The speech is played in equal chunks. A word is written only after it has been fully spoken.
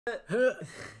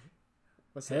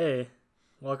What's Hey,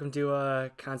 welcome to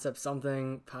Concept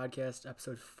Something Podcast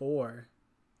Episode 4.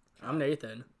 I'm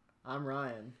Nathan, I'm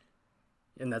Ryan.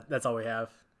 and that's all we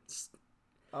have.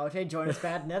 Okay, join us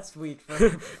back next week for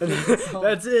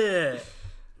That's it.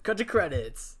 Cut to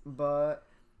credits. But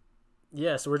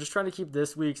Yeah, so we're just trying to keep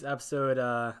this week's episode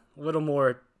a little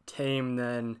more tame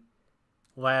than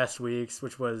last week's,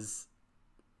 which was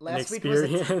an last week was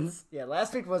experience.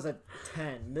 last week was a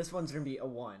 10. This one's gonna be a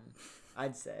 1,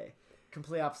 I'd say.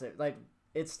 Complete opposite. Like,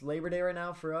 it's Labor Day right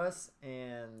now for us,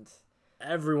 and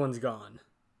Everyone's gone.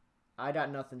 I got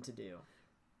nothing to do.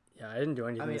 Yeah, I didn't do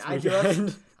anything this I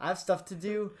weekend. I have stuff to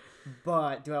do,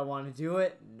 but do I want to do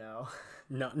it? No.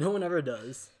 No one ever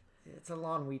does. It's a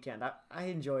long weekend. I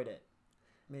enjoyed it.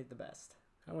 Made the best.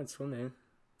 I went swimming.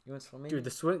 You went swimming? Dude,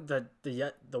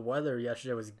 the weather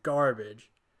yesterday was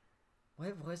garbage.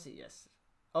 What was it yesterday?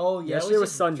 Oh, yeah. Yesterday was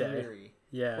just Sunday. dreary.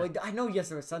 Yeah. Well, I know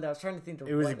yesterday was Sunday. I was trying to think the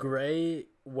It was weather. gray,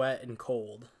 wet, and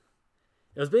cold.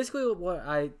 It was basically what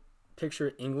I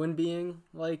picture England being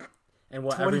like, and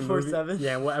what every movie, 24/7?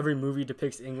 yeah, and what every movie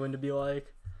depicts England to be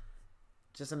like.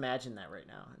 Just imagine that right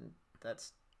now, and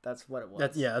that's what it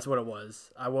was. That's what it was.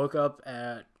 I woke up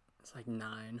at it's like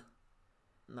 9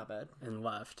 Not bad. and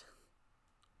left.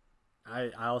 I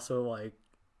also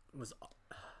was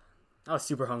I was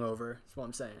super hungover. That's what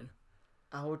I'm saying.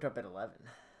 I woke up at 11,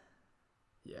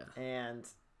 Yeah, and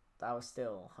I was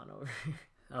still hungover.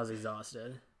 I was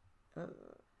exhausted. Uh,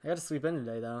 I got to sleep in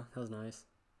today though. That was nice.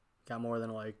 Got more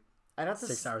than I'd have to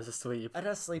 6 hours of sleep. I'd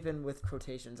have to sleep in with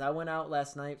quotations. I went out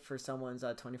last night for someone's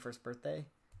 21st birthday.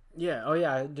 Yeah. Oh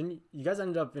yeah. Didn't you guys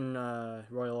ended up in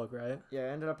Royal Oak, right? Yeah, I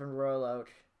ended up in Royal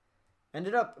Oak.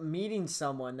 Ended up meeting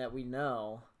someone that we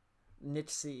know, Nick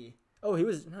C. Oh, he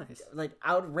was nice. Like,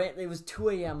 it was 2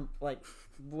 a.m. Like,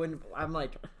 when I'm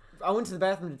like, I went to the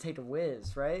bathroom to take a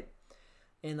whiz, right?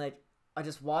 And like, I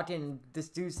just walked in, this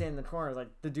dude standing in the corner, like,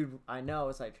 the dude I know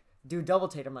is like, dude, double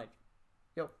take. I'm like,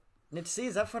 yo, Nick C,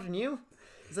 is that fucking you?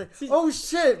 He's like, oh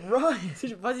shit, right.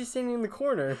 Why is he standing in the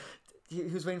corner? He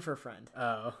was waiting for a friend.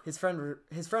 Oh. His friend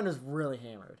was really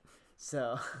hammered.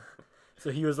 So So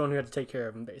he was the one who had to take care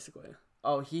of him, basically.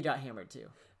 oh, he got hammered too.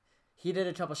 He did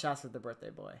a couple shots with the birthday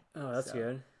boy. Oh, that's So,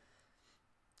 good.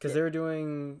 Because yeah. they were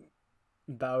doing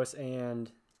Baus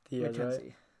and Theo's, right?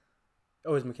 Mackenzie.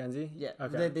 Oh, it was Mackenzie? Yeah,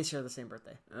 Okay. they share the same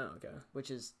birthday, Oh, okay. which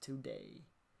is today.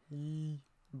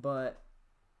 But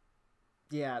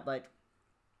yeah, like,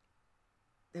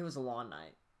 it was a long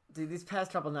night. Dude, these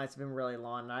past couple nights have been really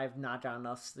long, and I have not got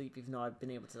enough sleep, even though I've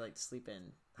been able to like sleep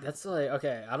in. That's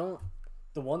okay,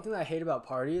 the one thing I hate about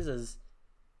parties is,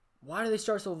 why do they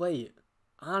start so late?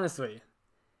 Honestly.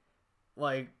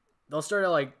 Like, they'll start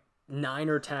at 9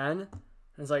 or 10, and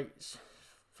it's like,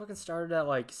 fucking started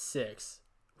at 6.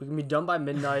 We can be done by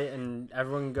midnight, and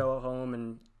everyone can go home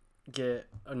and get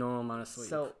a normal amount of sleep.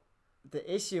 So,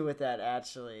 the issue with that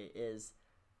actually is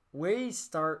we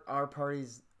start our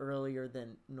parties earlier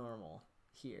than normal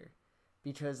here.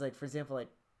 Because, like, for example, like,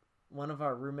 one of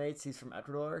our roommates, he's from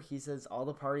Ecuador, he says all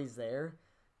the parties there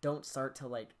don't start till,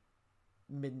 like,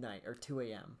 midnight or 2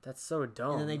 a.m. That's so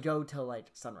dumb. And then they go till, like,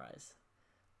 sunrise.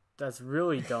 That's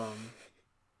really dumb.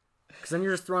 Because then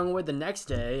you're just throwing away the next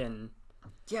day, and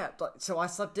Yeah, so I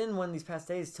slept in one of these past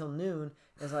days till noon.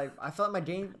 It's like, I felt like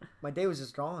my day was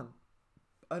just gone.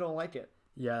 I don't like it.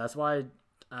 yeah, that's why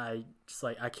I just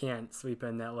I can't sleep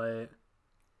in that late.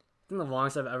 I think the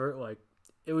longest I've ever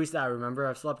at least that I remember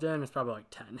I've slept in is probably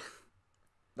 10.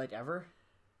 Like, ever?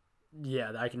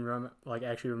 Yeah, that I can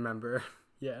actually remember.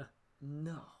 Yeah.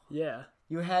 No. Yeah.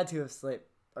 You had to have slept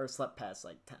past,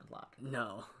 10 o'clock.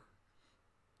 No.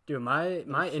 Dude, my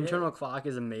shit. internal clock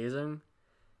is amazing,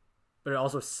 but it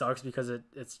also sucks because it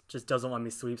just doesn't let me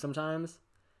sleep sometimes.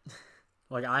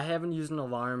 I haven't used an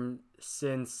alarm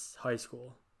since high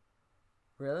school.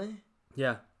 Really?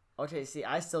 Yeah. Okay, see,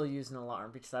 I still use an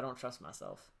alarm because I don't trust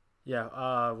myself.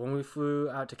 Yeah, when we flew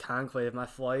out to Conclave, my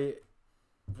flight,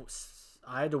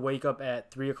 I had to wake up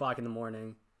at 3 o'clock in the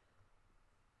morning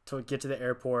to get to the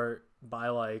airport by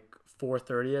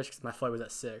 4:30ish because my flight was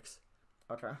at 6.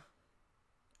 Okay.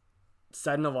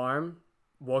 Set an alarm,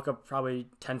 woke up probably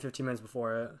 10-15 minutes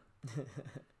before it,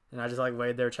 and I just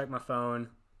laid there, checked my phone,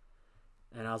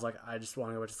 and I was like, I just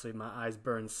want to go to sleep. My eyes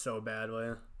burn so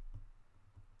badly.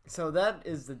 So that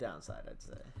is the downside, I'd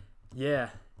say. Yeah.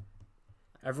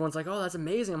 Everyone's like, oh, that's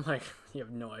amazing. I'm like, you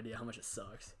have no idea how much it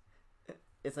sucks.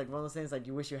 It's like one of those things, like,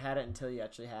 you wish you had it until you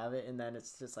actually have it, and then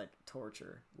it's just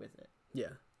torture with it.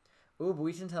 Yeah. Ooh, but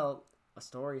we can tell a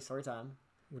story time,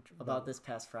 about this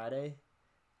past Friday.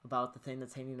 about the thing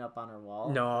that's hanging up on our wall?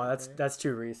 No, that's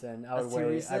too recent. That's too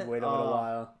recent? I'd wait a little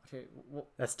while. Okay,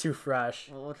 That's too fresh.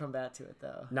 we'll come back to it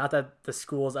though. Not that the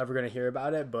school's ever gonna hear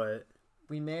about it, but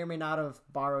We may or may not have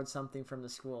borrowed something from the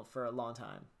school for a long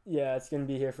time. yeah, it's gonna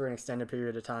be here for an extended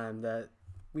period of time that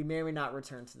We may or may not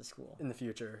return to the school. in the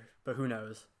future, but who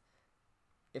knows?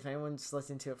 If anyone's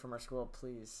listening to it from our school,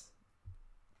 please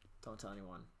don't tell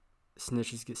anyone.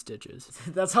 Snitches get stitches.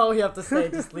 That's all we have to say.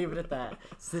 Just leave it at that.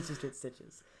 Stitches get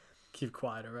stitches. Keep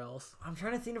quiet or else. I'm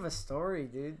trying to think of a story,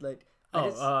 dude. Like,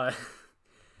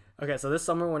 okay, so this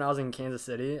summer when I was in Kansas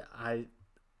City, I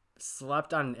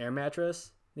slept on an air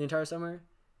mattress the entire summer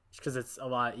because it's a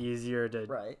lot easier to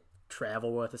right.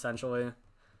 travel with, essentially.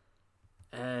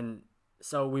 And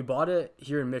so we bought it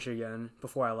here in Michigan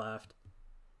before I left.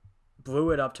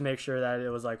 Blew it up to make sure that it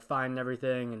was like fine and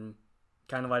everything, and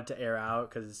kind of let it to air out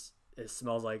because it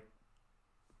smells like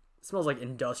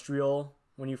industrial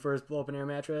when you first blow up an air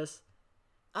mattress.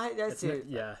 I see.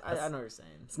 Yeah, I know what you're saying.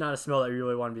 It's not a smell that you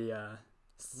really want to be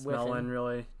smelling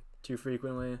really too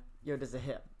frequently. Yo, does it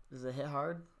hit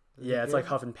hard? Yeah, it's like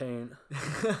huffing paint.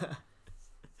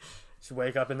 Just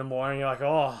wake up in the morning, you're like,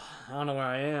 oh, I don't know where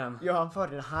I am. Yo, I'm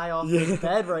fucking high off the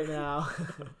bed right now.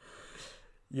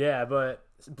 Yeah, but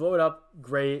blow it up,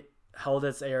 great, held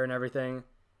its air and everything.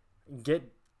 Get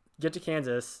to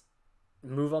Kansas,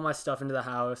 move all my stuff into the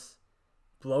house,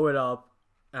 blow it up,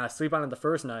 and I sleep on it the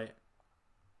first night,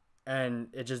 and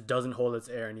it just doesn't hold its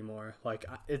air anymore. Like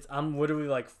I'm literally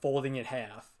like folding in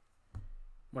half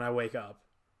when I wake up.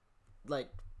 Like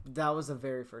that was the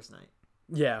very first night.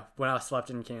 Yeah, when I slept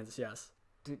in Kansas, yes.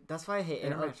 Dude, that's why I hate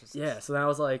air mattresses. Yeah, so then I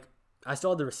was like, I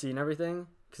still had the receipt and everything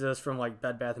because it was from like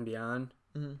Bed Bath & Beyond.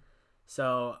 Mm-hmm.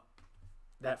 So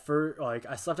that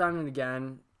I slept on it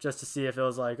again just to see if it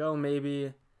was like, oh,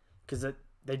 maybe, because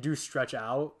they do stretch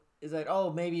out. Is like,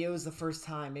 oh, maybe it was the first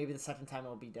time, maybe the second time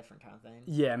it'll be different kind of thing.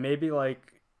 Yeah, maybe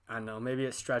like, I don't know, maybe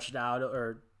it stretched out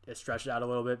a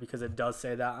little bit because it does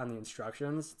say that on the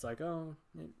instructions. It's like, oh,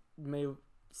 it may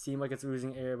seem like it's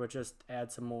losing air, but just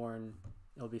add some more and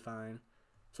it'll be fine.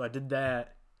 So I did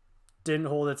that. Didn't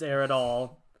hold its air at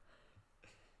all.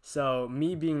 So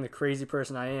me being the crazy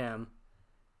person I am,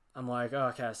 I'm like,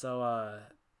 oh, okay, so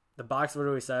the box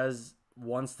literally says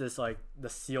once this like the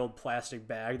sealed plastic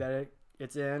bag that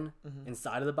it's in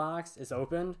inside of the box is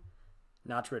opened,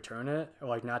 not to return it or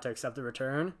like not to accept the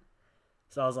return.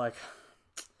 So I was like,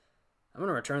 I'm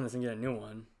gonna return this and get a new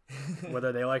one,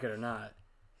 whether they like it or not.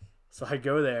 So I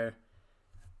go there.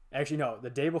 Actually, no, the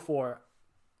day before,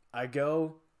 I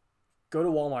go to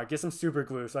Walmart, get some super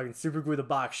glue so I can super glue the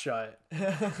box shut.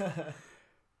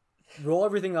 Roll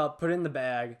everything up, put it in the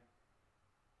bag,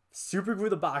 super glue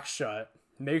the box shut,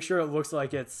 make sure it looks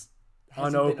like it's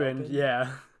unopened. Yeah.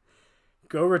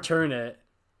 Go return it.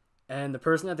 And the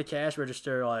person at the cash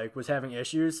register like was having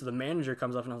issues, so the manager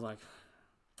comes up and I was like,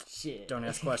 shit. Don't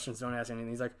ask questions, don't ask anything.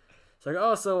 He's like,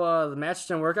 oh, so the mattress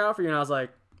didn't work out for you? And I was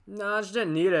like, no, I just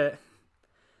didn't need it.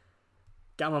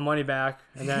 Got my money back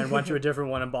and then went to a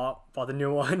different one and bought the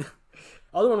new one.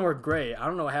 Other one worked great. I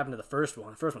don't know what happened to the first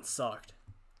one. The first one sucked.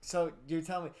 So you're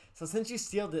telling me, so since you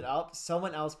sealed it up,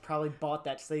 someone else probably bought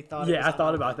that because they thought it was I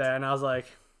thought about that and I was like,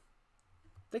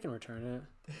 they can return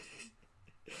it.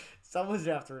 Someone's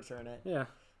gonna have to return it. Yeah.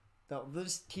 No, they'll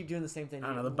just keep doing the same thing. I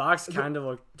don't know. The box kind of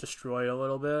looked destroyed a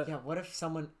little bit. Yeah, what if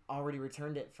someone already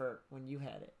returned it for when you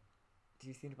had it? Did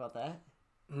you think about that?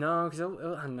 No, because I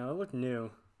don't know, it looked new.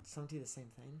 Some do the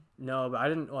same thing. No, but I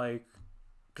didn't like,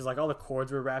 because like all the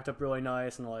cords were wrapped up really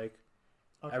nice and like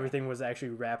everything was actually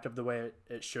wrapped up the way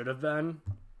it should have been.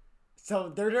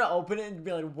 So they're gonna open it and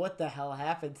be like, "What the hell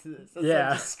happened to this?" It's yeah,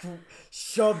 like just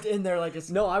shoved in there like a.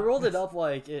 No, I rolled it up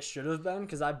like it should have been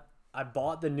because I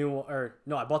bought the new one,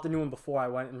 I bought the new one before I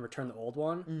went and returned the old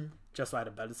one, just so I had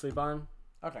a bed to sleep on.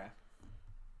 Okay.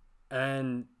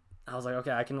 And I was like,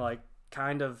 okay, I can like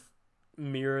kind of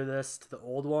mirror this to the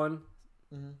old one.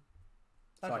 Mm-hmm.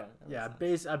 So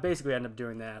okay. I basically ended up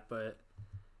doing that, but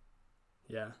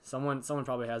yeah, someone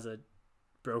probably has a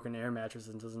broken air mattress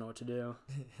and doesn't know what to do.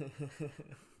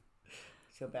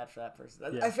 Feel bad for that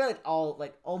person. Yeah. I feel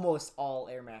like almost all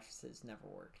air mattresses never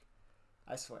work.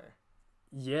 I swear.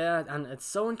 Yeah, and it's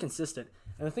so inconsistent.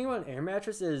 And the thing about an air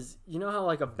mattress is, you know how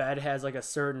like a bed has like a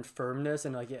certain firmness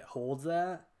and like it holds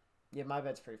that? Yeah, my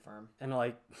bed's pretty firm. And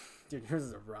like, dude, yours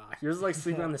is a rock. Yours is like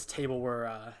sleeping on this table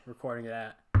we're recording it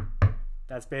at.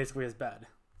 That's basically his bed.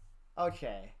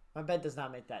 Okay. My bed does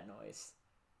not make that noise.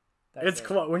 It's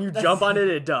close. When you jump on it,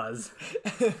 it does.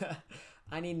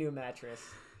 I need a new mattress.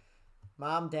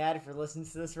 Mom, Dad, if you're listening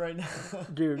to this right now,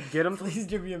 dude, get them. Please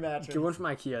give me a mattress. Get one from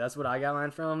IKEA. That's what I got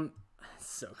mine from.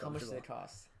 It's so comfortable. How much do they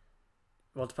cost?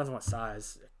 Well, it depends on what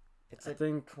size. It's I a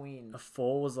think queen. a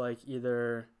full was like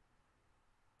either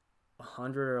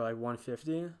 100 or like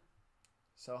 150.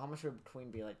 So how much would a queen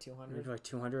be? Like 200? Maybe like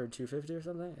 200 or 250 or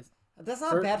something. That's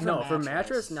not bad for a mattress. for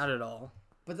mattress, not at all.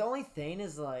 But the only thing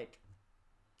is like,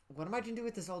 what am I gonna do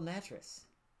with this old mattress?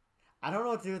 I don't know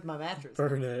what to do with my mattress.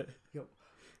 Burn it. Yo,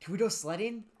 can we go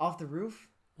sledding off the roof?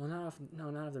 Well, not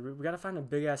off the roof. We gotta find a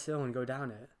big ass hill and go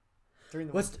down it. During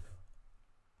the winter.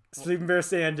 Sleeping Bear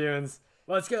sand dunes.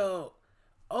 Let's go.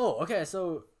 Oh, okay.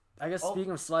 So I guess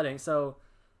speaking of sledding, so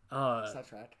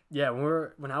sidetrack. Yeah,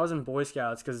 when I was in Boy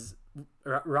Scouts, because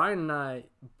Ryan and I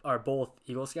are both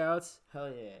Eagle Scouts. Hell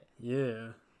yeah. Yeah.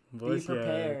 Boy Be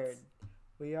prepared. Scouts.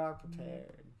 We are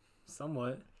prepared.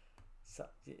 Somewhat. So,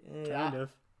 Kind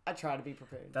of. I try to be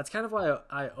prepared. That's kind of why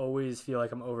I always feel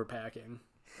like I'm overpacking.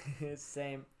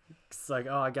 Same. It's like,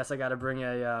 oh, I guess I gotta bring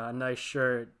a nice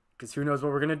shirt, because who knows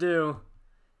what we're gonna do.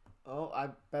 Oh, I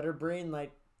better bring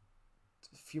like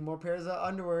a few more pairs of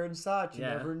underwear and such. You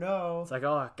never know. It's like,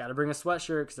 oh, I gotta bring a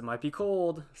sweatshirt because it might be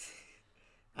cold.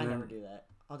 I never do that.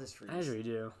 I'll just freeze. I usually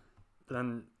do. But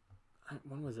then,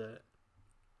 when was it?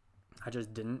 I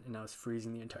just didn't, and I was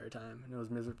freezing the entire time, and it was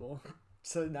miserable.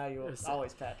 So now you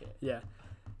always pack it. Yeah.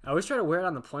 I always try to wear it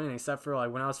on the plane, except for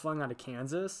like when I was flying out of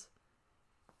Kansas,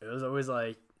 it was always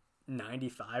like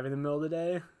 95 in the middle of the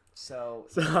day. So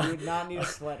you would not need a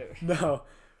sweater. No.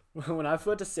 When I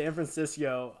flew to San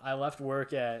Francisco, I left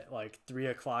work at like 3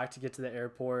 o'clock to get to the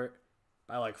airport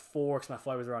by like 4 because my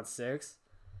flight was around 6.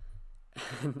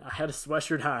 And I had a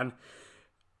sweatshirt on.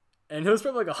 And it was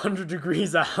probably like 100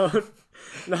 degrees out.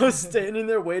 And I was standing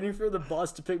there waiting for the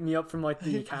bus to pick me up from like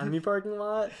the economy parking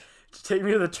lot to take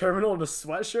me to the terminal in a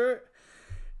sweatshirt.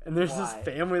 And there's this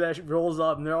family that rolls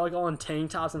up and they're like all in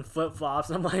tank tops and flip flops.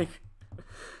 I'm like,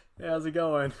 hey, how's it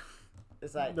going?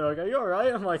 It's like, they're like, are you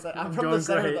alright? I'm like, I'm from the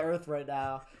center of the earth right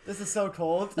now. This is so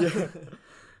cold. Yeah.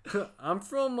 I'm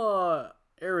from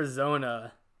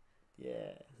Arizona.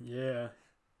 Yeah. Yeah.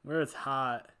 Where it's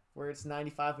hot. Where it's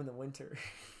 95 in the winter.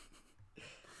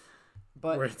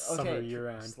 But where it's summer year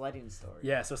round. Sledding story.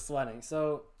 Yeah, so sledding.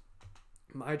 So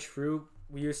my troop,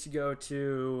 we used to go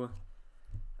to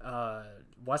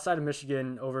west side of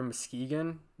Michigan over in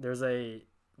Muskegon. There's a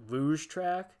luge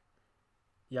track.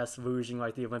 Yes, luging,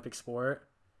 like the Olympic sport.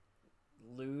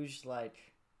 Luge, like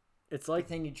it's like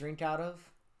the thing you drink out of.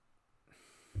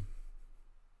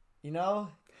 You know?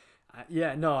 I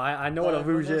know what a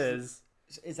luge is.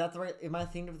 Is that the right? Am I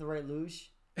thinking of the right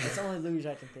luge? It's the only luge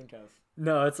I can think of.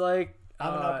 No, it's like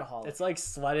I'm an alcoholic. It's like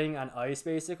sledding on ice,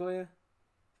 basically.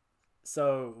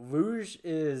 So luge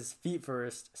is feet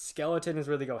first. Skeleton is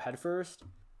where they go head first.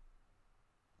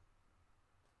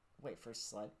 Wait, first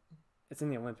sled. It's in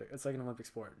the Olympic. It's like an Olympic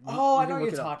sport. I know what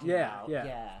you're talking about.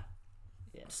 Yeah.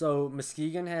 So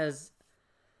Muskegon has.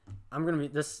 I'm gonna be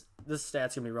this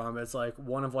stat's gonna be wrong, but it's like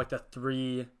one of like the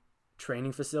 3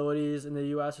 training facilities in the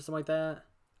U.S. or something like that.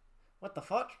 What the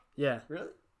fuck? Yeah. Really?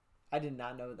 I did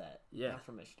not know that. Yeah. I'm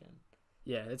from Michigan.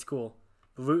 Yeah, it's cool.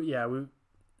 I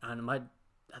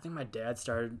think my dad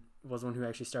was the one who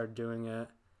actually started doing it,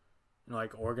 and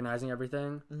like organizing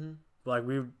everything. Mm-hmm. But like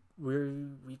we've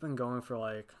been going for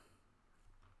like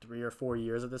 3 or 4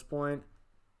 years at this point.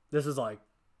 This was like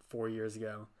 4 years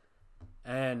ago,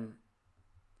 and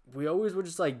we always would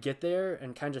just like get there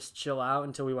and kind of just chill out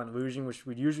until we went luging, which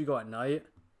we'd usually go at night.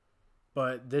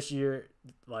 But this year,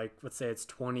 like let's say it's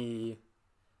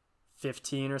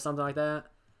 2015 or something like that.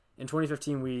 In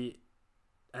 2015, we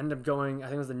ended up going, I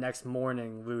think it was the next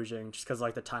morning luging, just because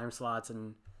like the time slots,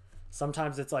 and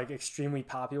sometimes it's like extremely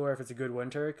popular if it's a good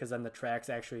winter, because then the track's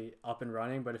actually up and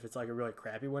running. But if it's like a really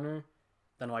crappy winter,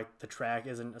 then like the track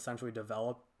isn't essentially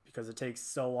developed because it takes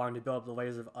so long to build up the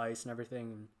layers of ice and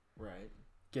everything and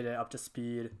get it up to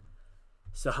speed.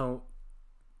 So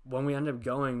when we ended up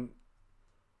going,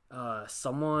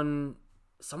 someone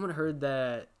heard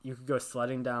that you could go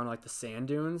sledding down like the sand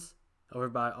dunes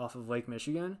off of Lake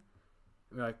Michigan.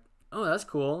 And we're like, oh, that's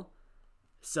cool.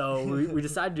 So we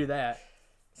decided to do that.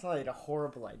 It's like a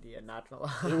horrible idea, not gonna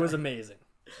lie. It was amazing.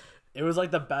 It was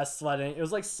like the best sledding. It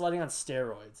was like sledding on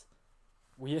steroids.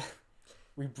 We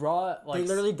brought like... They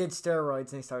literally did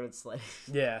steroids and they started sledding.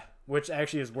 Yeah, which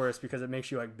actually is worse because it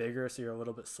makes you like bigger, so you're a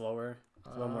little bit slower.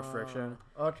 There's a little more friction.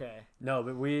 Okay. No,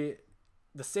 but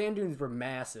the sand dunes were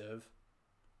massive,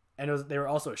 and they were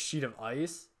also a sheet of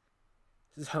ice.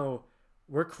 So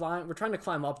we're trying to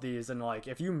climb up these, and like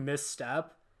if you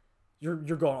misstep, you're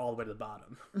going all the way to the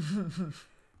bottom.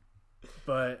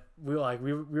 But we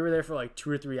were there for like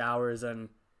 2 or 3 hours, and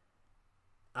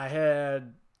I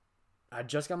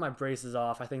just got my braces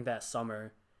off, I think that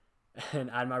summer,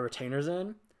 and I had my retainers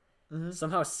in. Mm-hmm.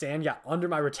 Somehow sand got under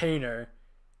my retainer,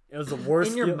 It was the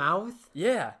worst. In your mouth?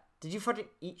 Yeah. Did you fucking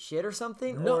eat shit or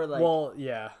something? No. Or like, well,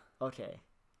 yeah. okay.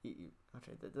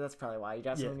 Okay, that's probably why. You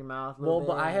got some in your mouth. Well,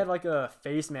 but I had like a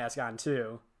face mask on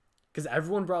too. Because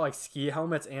everyone brought like ski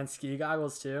helmets and ski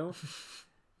goggles too.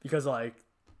 Because like.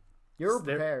 You were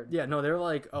prepared. Yeah, no, they were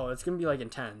like, oh, it's going to be like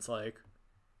intense. Like,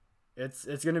 it's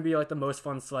going to be like the most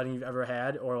fun sledding you've ever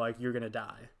had, or like you're going to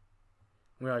die.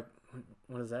 And we're like,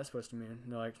 what is that supposed to mean?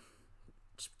 And they're like,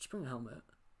 just bring a helmet.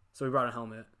 So we brought a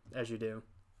helmet, as you do.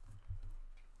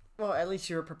 Well, at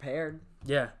least you were prepared.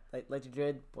 Yeah. Like you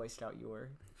did, Boy Scout you were.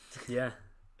 Yeah.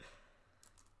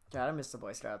 God, I miss the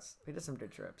Boy Scouts. We did some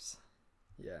good trips.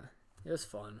 Yeah. It was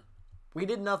fun. We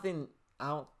did nothing.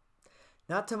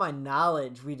 Not to my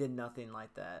knowledge, we did nothing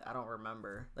like that. I don't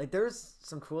remember. Like, there's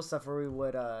some cool stuff where we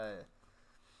would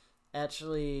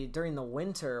actually during the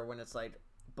winter when it's like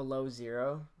below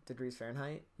 0 degrees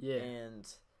Fahrenheit. Yeah. And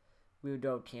we would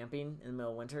go camping in the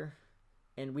middle of winter,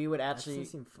 and we would actually. That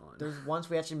seemed fun. There's once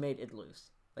we actually made igloos.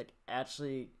 Like,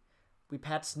 actually, we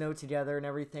packed snow together and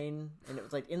everything, and it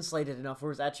was like insulated enough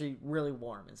where it was actually really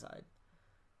warm inside.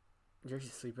 Did you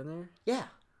actually sleep in there? Yeah.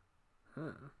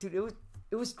 Huh. Dude,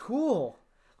 it was cool.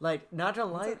 Like, not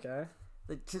gonna lie. Okay.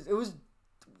 Like, 'cause it was.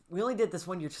 We only did this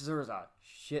one year because there was a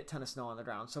shit ton of snow on the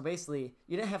ground. So basically,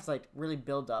 you didn't have to like really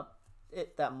build up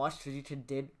it that much because you could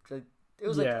dig. It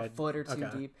was like a foot or two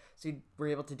deep, so you were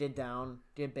able to dig down,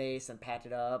 get base, and patch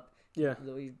it up. Yeah.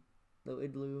 Little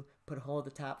igloo, put a hole at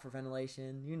the top for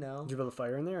ventilation. You know. Did you build a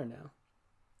fire in there or no?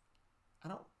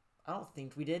 I don't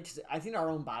think we did. 'Cause I think our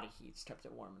own body heats kept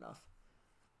it warm enough.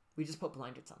 We just put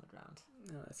blankets on the ground.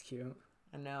 Oh, that's cute.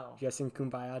 I know. You guys sing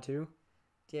Kumbaya too?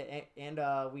 Yeah,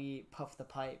 and we puffed the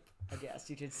pipe, I guess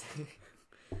you could say.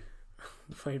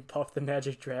 Playing Puff the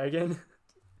Magic Dragon?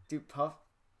 Dude, Puff.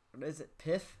 What is it?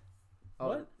 Piff? Oh,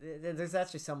 What? There's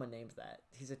actually someone named that.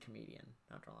 He's a comedian,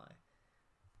 not gonna lie.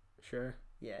 Sure.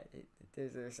 Yeah,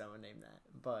 there's someone named that.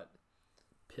 But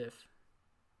Piff.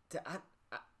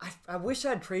 I wish I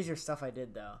had crazier stuff I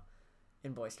did, though,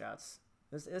 in Boy Scouts.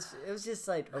 It was just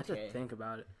like, I have okay. to think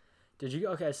about it. Did you...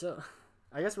 Okay, so...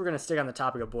 I guess we're going to stick on the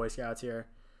topic of Boy Scouts here.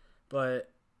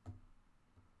 But...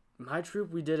 My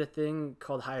troop, we did a thing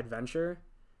called High Adventure.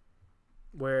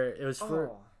 Where it was for...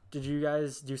 Oh. Did you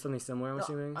guys do something similar, I'm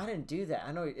assuming? I didn't do that.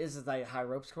 I know, is it like high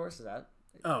ropes course? Is that...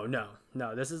 Oh, no.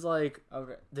 No, this is like...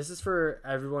 Okay. This is for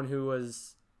everyone who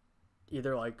was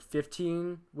either like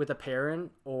 15 with a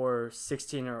parent or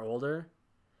 16 or older.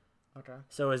 Okay.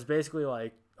 So it's basically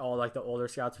like all like the older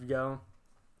scouts would go.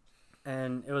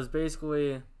 And it was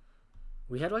basically...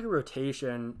 We had like a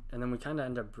rotation, and then we kind of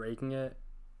ended up breaking it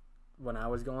when I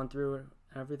was going through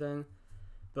everything.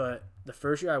 But the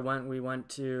first year I went, we went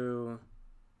to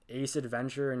Ace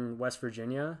Adventure in West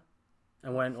Virginia.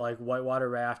 And went like whitewater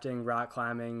rafting, rock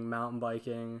climbing, mountain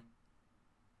biking.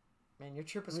 Man, your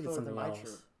trip was We did cooler than something my else.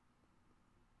 trip.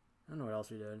 I don't know what else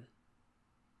we did.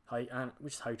 We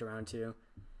just hiked around too.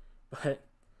 But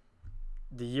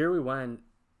the year we went,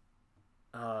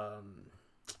 the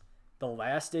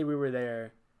last day we were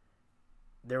there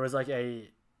was like a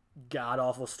god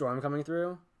awful storm coming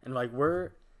through, and like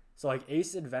so like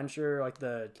Ace Adventure, like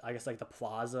the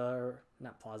plaza, or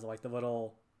not plaza, like the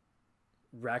little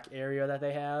rec area that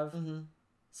they have. Mm-hmm.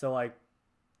 So like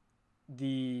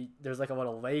there's like a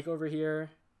little lake over here,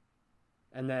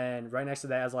 and then right next to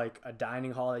that is like a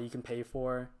dining hall that you can pay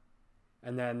for,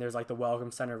 and then there's like the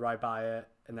welcome center right by it,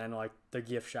 and then like the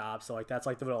gift shop. So like that's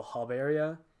like the little hub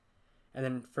area. And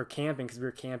then for camping, because we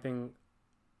were camping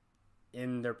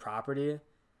in their property,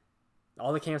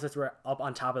 all the campsites were up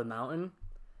on top of the mountain,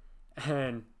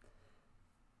 and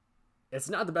it's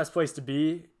not the best place to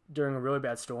be during a really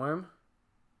bad storm.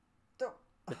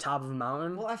 The top of a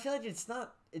mountain. Well, I feel like it's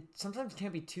not. It sometimes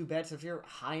can't be too bad. So if you're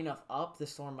high enough up, the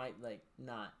storm might like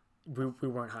not. We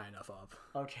weren't high enough up.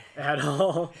 Okay. At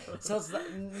all. So it's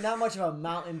not much of a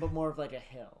mountain, but more of like a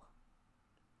hill.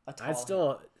 I'd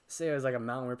still say it was like a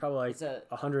mountain. We're probably like It's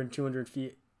 100, 200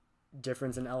 feet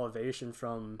difference in elevation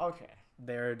from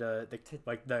there to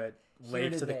the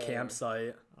lake to the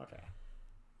campsite. Okay.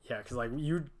 Yeah, because like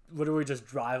you literally just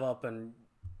drive up and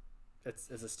it's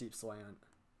a steep slant.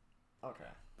 Okay.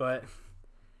 But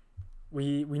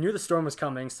we knew the storm was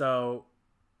coming, so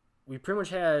we pretty much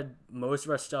had most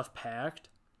of our stuff packed.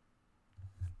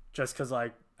 Just because,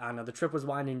 like, I don't know, the trip was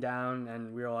winding down,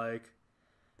 and we were like,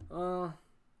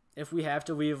 if we have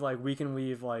to leave, like, we can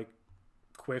leave, like,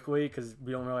 quickly, because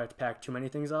we don't really have to pack too many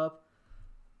things up,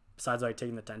 besides, like,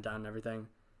 taking the tent down and everything.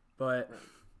 But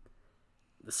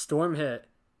the storm hit.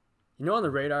 You know on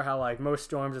the radar how, like, most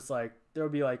storms, it's like, there'll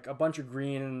be, like, a bunch of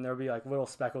green, and there'll be, like, little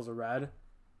speckles of red?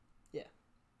 Yeah.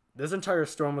 This entire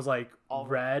storm was, like, all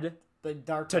red the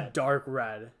dark to red. dark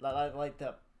red. Like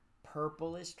the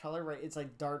purplish color, right? It's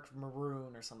like dark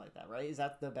maroon or something like that, right? Is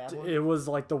that the bad one? It was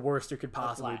like the worst it could Like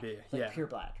possibly black. be. Like Yeah. pure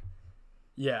black.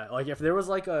 Yeah, like if there was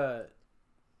like a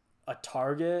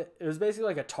Target, it was basically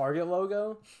like a Target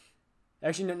logo.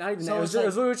 Actually, no, not even So that. It it's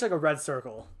was literally just like a red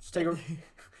circle. Just take a,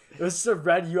 it was just a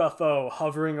red UFO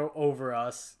hovering over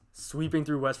us, sweeping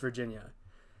through West Virginia.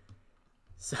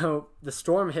 So the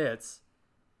storm hits,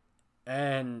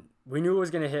 and we knew it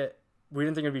was gonna hit. We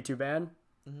didn't think it'd be too bad.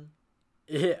 Mhm.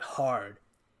 It hit hard.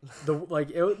 There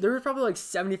were probably like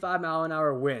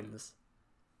 75-mile-an-hour winds.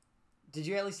 Did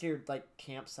you at least hear like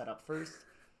camp set up first,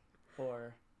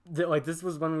 or This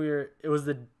was when it was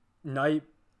the night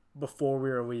before we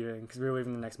were leaving, because we were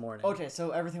leaving the next morning. okay?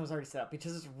 So everything was already set up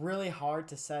because it's really hard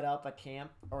to set up a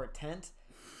camp or a tent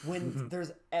when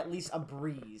there's at least a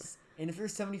breeze, and if you're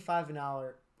 75 an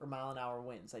hour or mile an hour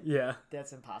winds, like Yeah.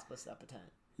 that's impossible to set up a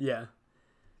tent. Yeah.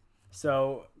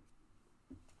 So,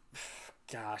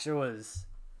 gosh, it was.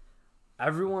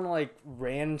 Everyone like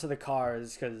ran into the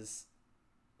cars because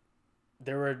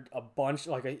there were a bunch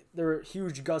there were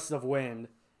huge gusts of wind,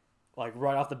 like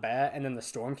right off the bat, and then the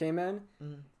storm came in,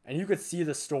 and you could see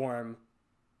the storm,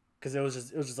 because it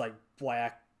was just like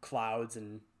black clouds,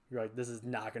 and you're like, this is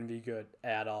not gonna be good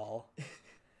at all.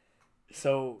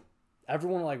 So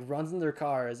everyone like runs in their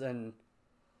cars, and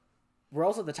we're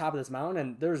also at the top of this mountain,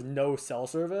 and there's no cell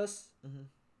service. Mm-hmm.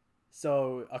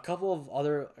 So a couple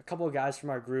of guys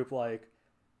from our group like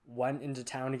went into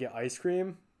town to get ice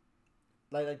cream,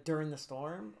 Like during the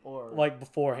storm or like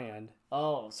beforehand.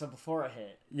 oh, so before it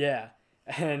hit. Yeah,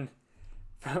 and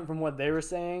from what they were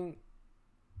saying,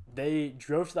 they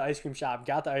drove to the ice cream shop,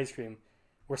 got the ice cream.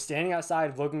 We're standing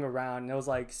outside looking around, and it was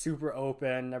like super open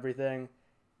and everything.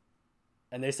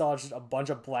 And they saw just a bunch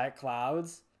of black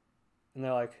clouds, and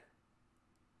they're like,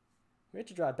 "We have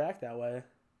to drive back that way.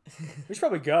 We should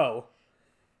probably go."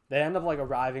 They end up like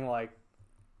arriving like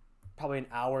probably an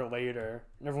hour later,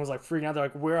 and everyone was like freaking out. They're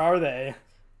like, "Where are they?"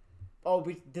 Oh,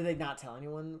 did they not tell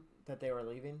anyone that they were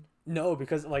leaving? No,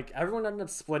 because like everyone ended up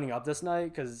splitting up this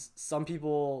night, because some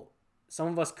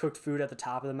of us cooked food at the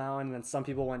top of the mountain, and then some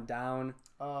people went down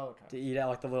Oh, okay. to eat at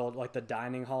like the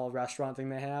dining hall restaurant thing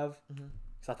they have. Mm-hmm.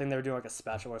 So I think they were doing like a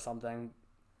special or something.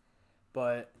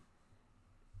 But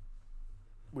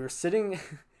we were sitting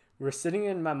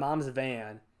in my mom's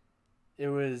van. It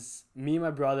was me,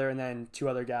 my brother, and then two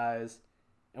other guys,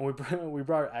 and we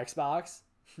brought our Xbox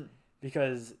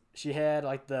because she had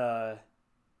like the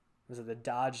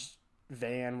Dodge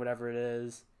van, whatever it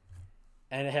is,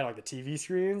 and it had like the TV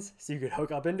screens, so you could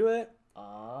hook up into it.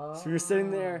 Oh. So we were sitting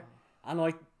there on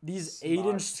like these Smart.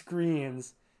 8-inch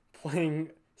screens playing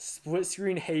split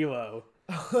screen Halo.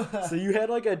 So you had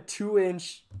like a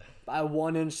 2-inch by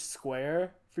 1-inch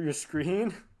square for your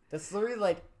screen. That's literally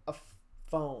like a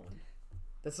phone.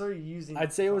 That's literally using.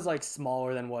 I'd say it was like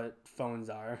smaller than what phones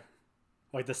are,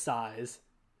 like the size.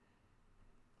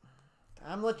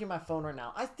 I'm looking at my phone right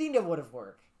now. I think it would have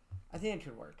worked. I think it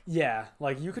could work. Yeah,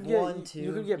 like you could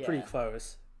get pretty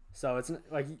close. So it's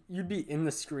like you'd be in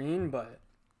the screen, but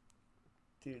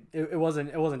Dude, it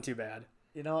wasn't too bad.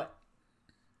 you know what?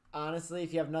 Honestly,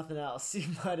 if you have nothing else, you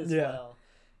might as Yeah. well.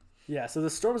 Yeah, so the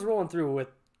storm's rolling through with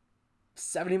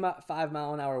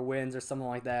 75-mile-an-hour winds or something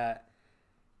like that.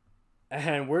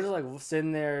 And we're just like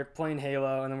sitting there playing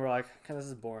Halo, and then we're like, okay, this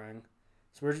is boring.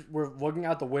 So we're looking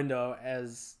out the window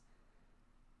as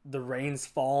the rain's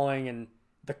falling and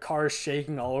the car's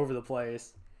shaking all over the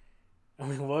place. And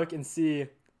we look and see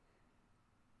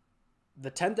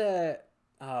the tent that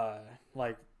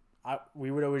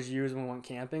we would always use when we went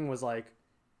camping was like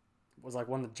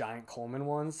one of the giant Coleman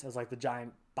ones. It was like the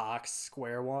giant box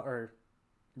square one or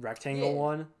rectangle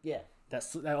one. Yeah.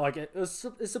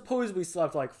 It supposedly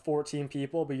slept like 14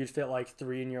 people, but you'd fit like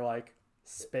 3 in your like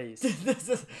space. This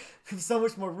is so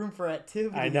much more room for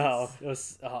activities. I know, it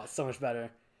was so much better.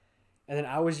 And then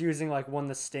I was using like one of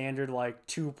the standard like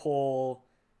 2-pole,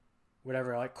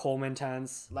 whatever, like Coleman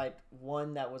tents. Like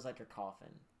one that was like a coffin.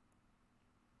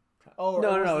 Oh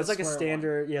No, it's like a square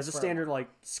standard. one? Yeah, it's a Square standard like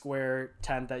square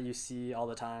tent that you see all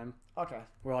the time, one. Okay.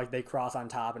 where like they cross on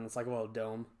top and it's like a little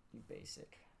dome. You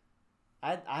basic.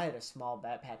 I had a small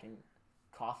backpacking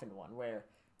coffin one where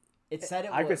it said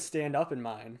I could stand up in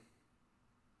mine.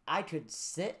 I could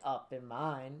sit up in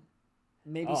mine.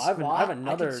 Maybe Oh, squat. I have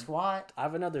I could squat. I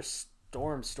have another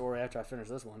storm story after I finish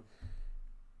this one.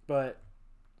 But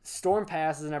storm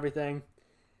passes and everything.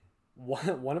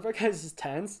 One of our guys'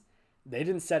 tents, they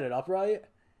didn't set it up right,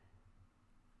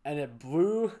 and it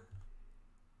blew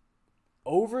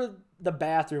over the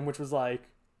bathroom, which was like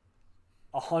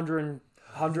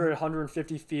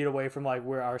 150 feet away from like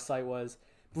where our site was.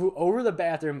 flew over the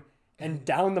bathroom and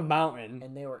down the mountain.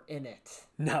 And they were in it.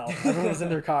 No, everyone was in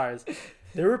their cars.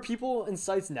 There were people in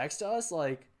sites next to us.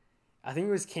 Like, I think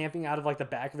he was camping out of like the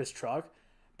back of his truck,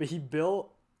 but he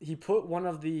put one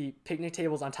of the picnic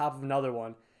tables on top of another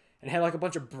one and had like a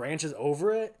bunch of branches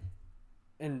over it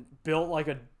and built like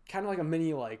a kind of like a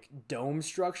mini like dome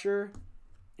structure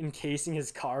encasing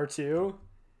his car too.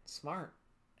 Smart.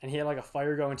 And he had like a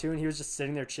fire going too, and he was just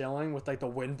sitting there chilling with like the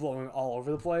wind blowing all over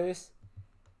the place.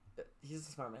 He's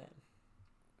a smart man.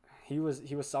 He was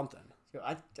something.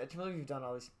 I can't believe you've done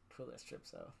all these cool ass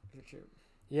trips though. You're true.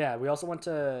 Yeah, we also went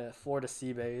to Florida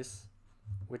Sea Base,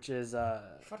 which is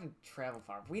fucking travel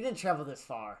far. We didn't travel this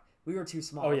far. We were too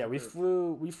small. Oh yeah, we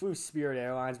flew Spirit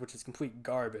Airlines, which is complete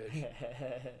garbage.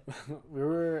 We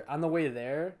were on the way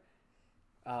there.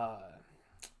 What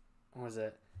was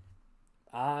it?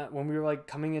 When we were like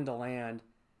coming into land,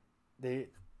 they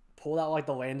pulled out like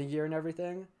the landing gear and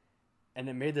everything, and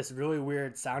it made this really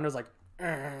weird sound. It was like,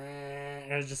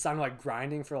 and it just sounded like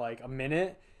grinding for like a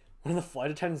minute. One of the flight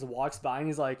attendants walks by and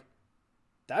he's like,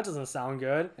 "That doesn't sound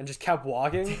good," and just kept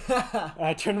walking. And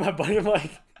I turned to my buddy, I'm like,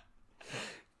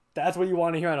 "That's what you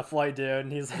want to hear on a flight, dude."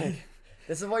 And he's like,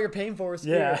 "This is what you're paying for,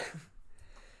 Spirit." Yeah.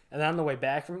 And then on the way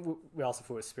back, we also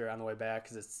flew with Spirit on the way back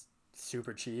because it's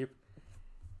super cheap.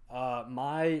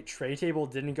 My tray table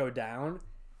didn't go down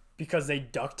because they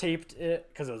duct taped it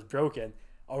because it was broken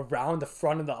around the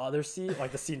front of the other seat,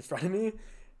 like the seat in front of me,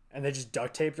 and they just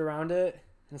duct taped around it.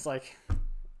 And it's like,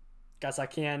 guess I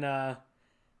can't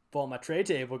pull out my tray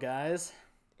table, guys.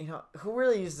 You know, who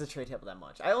really uses a tray table that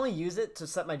much? I only use it to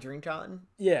set my drink on.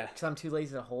 Yeah. Because I'm too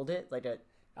lazy to hold it like a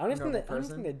I don't even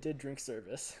person. think they did drink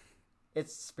service.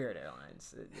 It's Spirit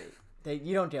Airlines.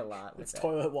 You don't get a lot with it's that.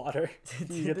 Toilet water.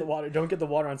 You get the water. Don't get the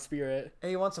water on Spirit.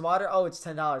 Hey, you want some water? Oh, it's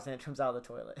 $10 and it comes out of the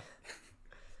toilet.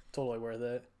 Totally worth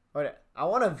it. Okay, I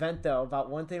want to vent though about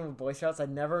one thing with Boy Scouts I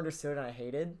never understood and I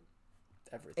hated.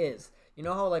 Everything. Is you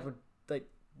know how like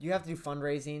you have to do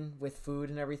fundraising with food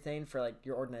and everything for like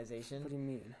your organization. What do you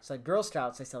mean? So like Girl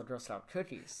Scouts, they sell Girl Scout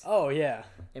cookies. Oh yeah.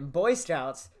 In Boy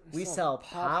Scouts, we sell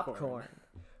popcorn.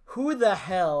 Who the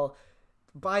hell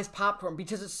buys popcorn?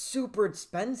 Because it's super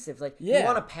expensive. Like you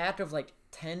want a pack of like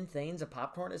 10 things of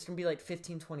popcorn, it's gonna be like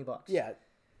 $15-$20. Yeah,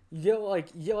 you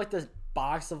get like this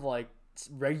box of like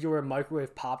regular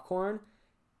microwave popcorn.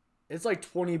 It's like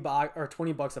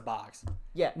 $20 a box.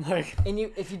 Yeah, like and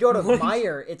if you go to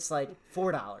Meijer, it's like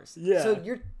 $4. Yeah,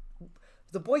 so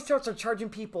the Boy Scouts are charging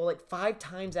people like 5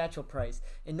 times actual price,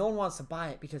 and no one wants to buy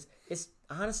it because it's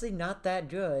honestly not that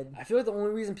good. I feel like the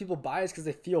only reason people buy it is because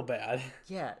they feel bad.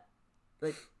 Yeah,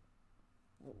 like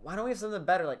why don't we have something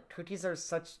better? Like cookies are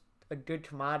such a good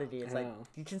commodity. It's like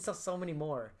you can sell so many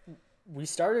more. We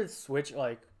started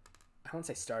I wouldn't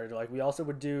say started. Like we also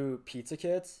would do pizza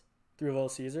kits through Little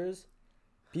Caesars.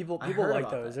 People like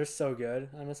those. They're so good,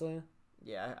 honestly.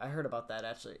 Yeah, I heard about that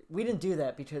actually. We didn't do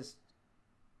that because,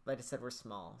 like I said, we're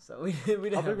small, so we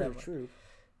didn't have that much. True.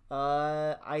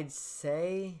 I'd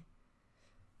say,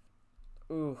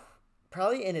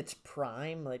 probably in its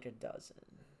prime, like a dozen.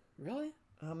 Really?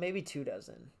 Maybe 2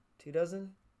 dozen. 2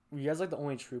 dozen? Were you guys like the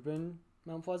only troop in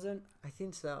Mount Pleasant? I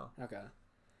think so. Okay.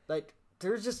 Like,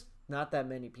 there's just not that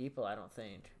many people, I don't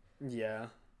think. Yeah.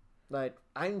 Like,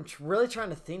 I'm really trying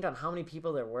to think on how many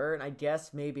people there were, and I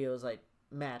guess maybe it was like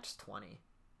max 20.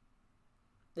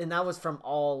 And that was from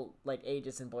all like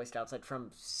ages in Boy Scouts, like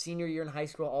from senior year in high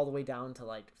school all the way down to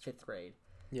like 5th grade.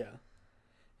 Yeah.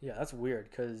 Yeah, that's weird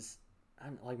because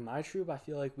like my troop, I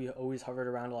feel like we always hovered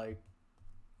around like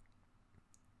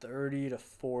 30 to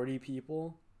 40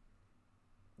 people.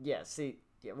 Yeah, see,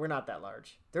 we're not that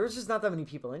large. There was just not that many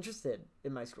people interested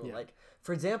in my school. Yeah. Like,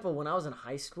 for example, when I was in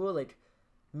high school, like,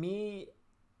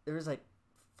 there was, like,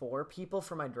 4 people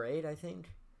from my grade, I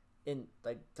think. And,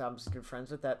 like, I'm just good friends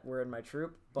with that were in my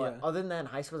troop. But other than that, in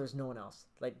high school, there's no one else.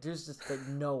 Like, there's just, like,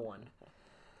 no one.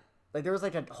 Like, there was,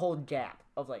 like, a whole gap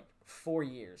of, like, 4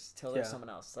 years till there's someone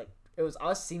else. Like, it was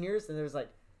us seniors, and there was, like,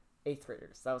 8th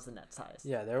graders. That was the net size.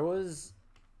 Yeah, there was...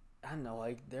 I don't know,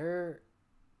 like,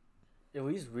 at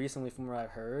least recently from what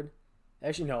I've heard,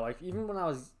 actually, no, like, even when I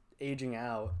was aging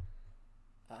out,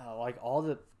 like, all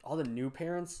the new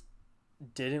parents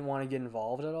didn't want to get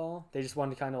involved at all. They just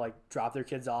wanted to kind of, like, drop their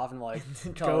kids off and, like,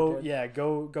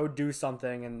 go do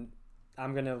something, and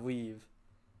I'm gonna leave.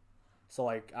 So,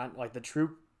 like,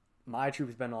 my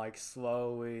troop's been, like,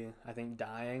 slowly, I think,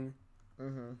 dying.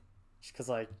 Mm-hmm. Just because,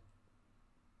 like,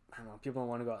 I don't know, people don't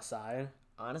want to go outside.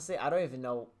 Honestly, I don't even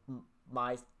know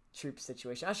my troop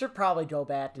situation. I should probably go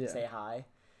back and say hi.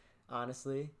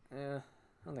 Honestly. Yeah,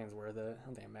 I don't think it's worth it. I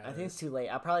don't think it matters. I think it's too late.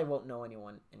 I probably won't know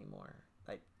anyone anymore.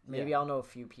 Like, maybe I'll know a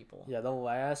few people. Yeah, the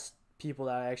last people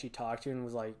that I actually talked to and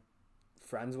was like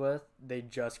friends with, they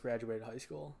just graduated high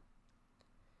school.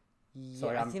 Yeah, So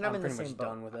like, I think I'm in the pretty same much boat.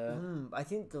 done with it. I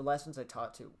think the last ones I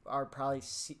talked to are probably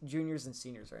juniors and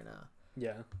seniors right now.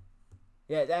 Yeah.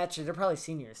 Yeah, actually, they're probably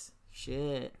seniors.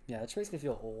 Shit. Yeah, that just makes me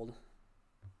feel old.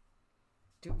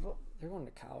 Dude, well, They're going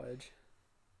to college.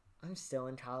 I'm still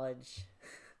in college.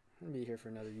 I'm going to be here for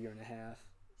another year and a half.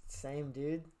 Same,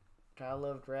 dude. I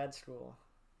love grad school.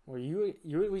 Well, you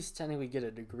at least technically get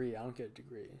a degree. I don't get a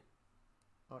degree.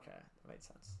 Okay, that makes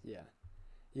sense. Yeah.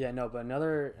 Yeah, no, but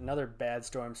another bad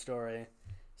storm story.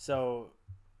 So,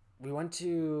 we went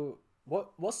to...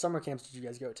 What summer camps did you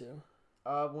guys go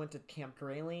to? Went to Camp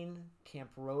Grayling,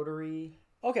 Camp Rotary.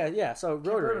 Okay, yeah, so Camp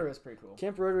Rotary. Rotary was pretty cool.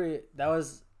 Camp Rotary,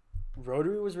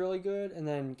 Rotary was really good, and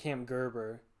then Camp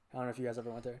Gerber. I don't know if you guys ever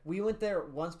went there. We went there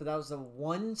once, but that was the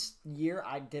one year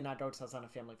I did not go because I was on a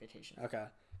family vacation. Okay.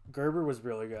 Gerber was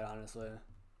really good, honestly.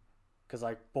 Because,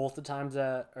 like, both the times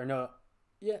that... Or no...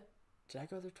 Yeah. Did I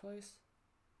go there twice?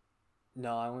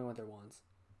 No, I only went there once.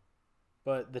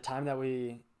 But the time that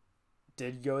we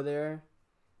did go there,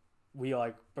 we,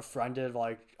 like, befriended,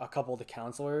 like, a couple of the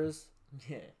counselors.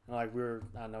 Yeah. And, like,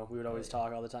 I don't know, we would always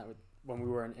talk all the time when we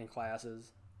were in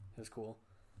classes. It was cool.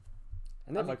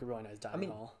 And they have, like, a really nice dining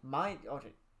hall.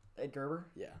 At Gerber?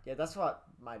 Yeah. Yeah, that's what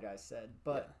my guy said.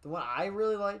 But Yeah. the one I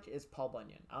really like is Paul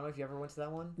Bunyan. I don't know if you ever went to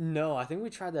that one. No, I think we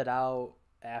tried that out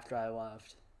after I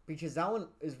left. Because that one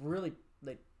is really,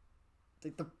 like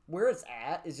the where it's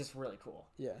at is just really cool.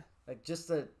 Yeah. Like, just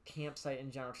the campsite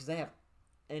in general. Because they have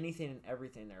anything and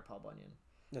everything there at Paul Bunyan.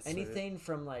 That's anything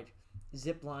from, like,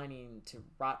 zip lining to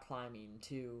rock climbing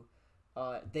to...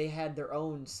 they had their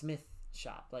own smith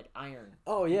shop, like iron.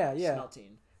 Oh, yeah.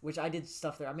 Smelting. Which I did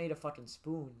stuff there. I made a fucking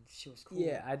spoon. She was cool.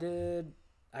 Yeah, I did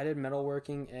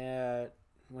metalworking at,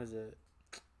 what is it,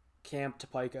 Camp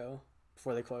Topeka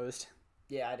before they closed.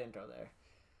 Yeah, I didn't go there.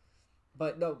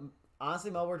 But no,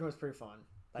 honestly, metalworking was pretty fun.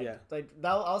 Like, Yeah.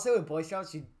 I'll say with Boy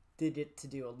Scouts, you did get to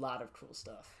do a lot of cool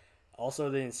stuff.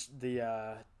 Also,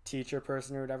 the teacher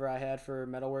person or whatever I had for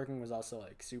metalworking was also,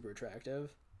 like, super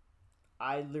attractive.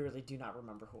 I literally do not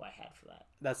remember who I had for that.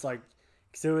 That's, like,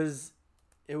 because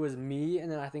it was me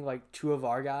and then I think, like, two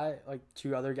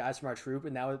other guys from our troop,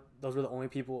 and those were the only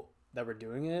people that were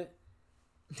doing it.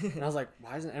 And I was like,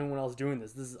 why isn't anyone else doing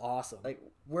this? This is awesome. Like,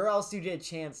 where else do you get a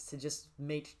chance to just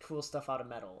make cool stuff out of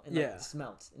metal and, like,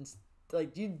 smelt? And,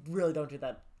 like, you really don't do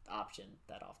that option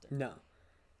that often. No.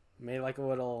 Made, like, a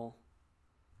little...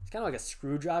 It's kind of like a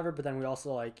screwdriver, but then we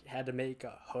also, like, had to make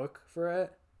a hook for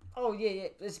it. Oh, yeah.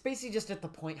 It's basically just at the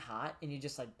point hot, and you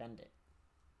just, like, bend it.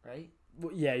 Right?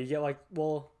 Well, yeah, you get, like...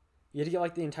 Well, you had to get,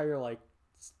 like, the entire, like...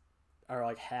 Or,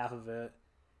 like, half of it.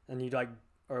 And you'd, like...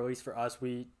 Or at least for us,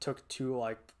 we took 2,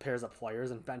 like, pairs of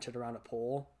pliers and bent it around a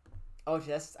pole. Oh, I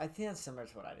think that's similar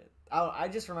to what I did. I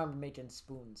just remember making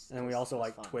spoons. And we also,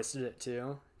 like, fun. twisted it,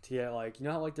 too. To get, like... You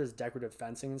know how, like, there's decorative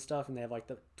fencing and stuff, and they have, like,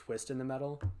 the twist in the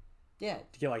metal? Yeah.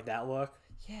 To get, like, that look.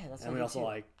 Yeah, that's And what we I also, did,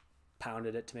 like,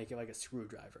 pounded it to make it, like, a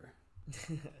screwdriver.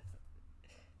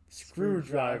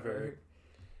 Screwdriver.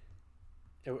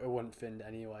 It wouldn't fit into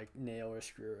any, like, nail or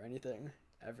screw or anything.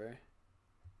 Ever.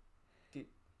 Dude,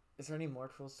 is there any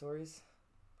more cool stories?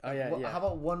 Oh, yeah, yeah. How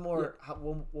about one more? Yeah.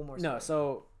 One more story? No,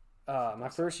 so... my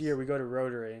first year, we go to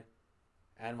Rotary,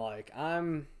 and, like,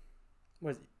 you're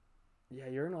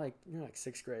in, like,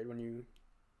 6th grade when you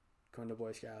go into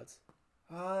Boy Scouts.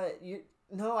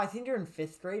 No, I think you're in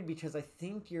 5th grade because I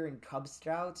think you're in Cub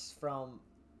Scouts from,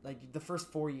 like, the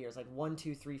first 4 years, like 1,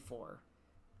 2, 3, 4,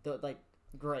 the, like,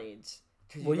 grades.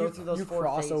 Because you go through those 4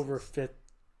 cross phases. over 5th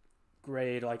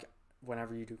grade, like,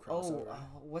 whenever you do crossover.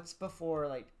 What's before,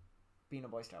 like, being a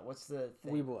Boy Scout? What's the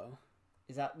thing? We blow.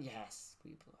 Is that... Yes,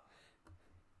 we blow.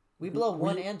 We blow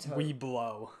 1 and 2. We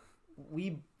blow.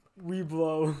 We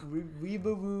blow. We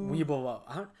boo. We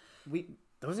blow. We...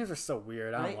 Those names are so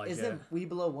weird. I don't like it. Isn't we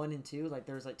below 1 and 2? Like,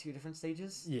 there's, like, 2 different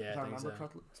stages? Yeah, if I remember so.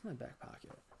 correctly. It's my back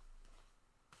pocket.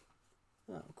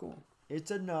 Oh, cool.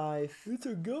 It's a knife. It's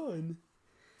a gun.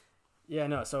 Yeah,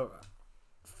 no, so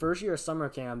first year of summer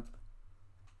camp,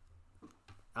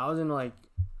 I was in, like,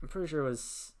 I'm pretty sure it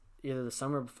was either the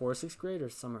summer before 6th grade or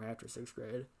summer after 6th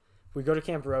grade. We go to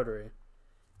Camp Rotary,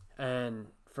 and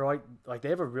for, like they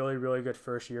have a really, really good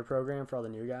first year program for all the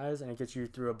new guys, and it gets you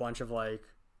through a bunch of, like,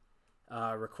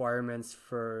 requirements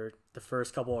for the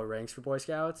first couple of ranks for Boy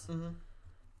Scouts. Mm-hmm.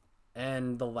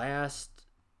 And I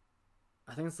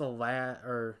think it's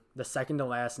the second to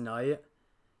last night,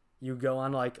 you go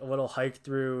on, like, a little hike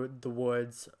through the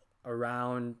woods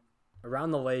around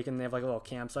the lake, and they have, like, a little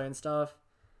campsite and stuff.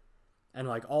 And,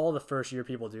 like, all the first year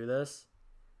people do this.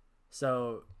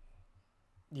 So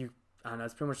you I don't know,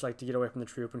 it's pretty much like to get away from the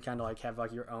troop and kind of like have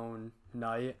like your own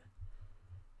night.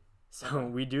 So Okay.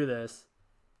 we do this,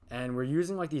 and we're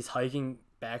using like these hiking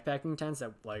backpacking tents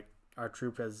that like our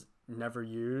troop has never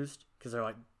used because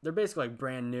they're basically like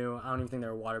brand new. I don't even think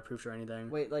they're waterproof or anything.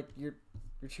 Wait, like your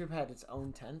troop had its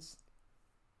own tents?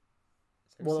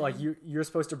 Is that what Well, you're like saying? you're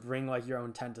supposed to bring like your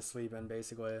own tent to sleep in,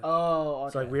 basically. Oh,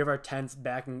 okay. So like we have our tents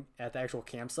back at the actual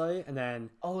campsite, and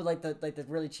then Oh, like the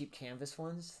really cheap canvas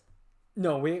ones.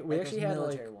 no, we Like actually those had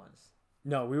military like ones.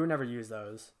 no, we would never use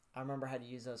those. I remember I had to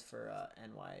use those for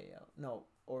NYAO. No,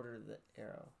 Order of the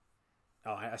Arrow.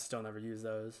 Oh, I still never use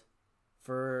those.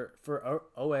 For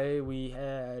OA, we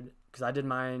had because I did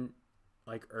mine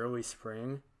like early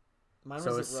spring, Mine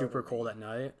so it was at super Rotary. cold at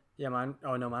night. Yeah, mine.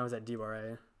 Oh no, mine was at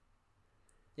DBRA.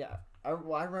 Yeah, I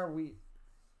remember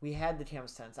we had the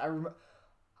canvas tents. I don't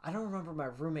remember my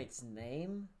roommate's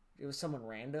name. It was someone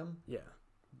random, Yeah,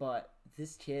 but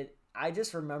this kid, I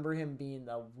just remember him being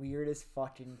the weirdest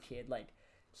fucking kid. Like,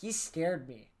 he scared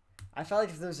me. I felt like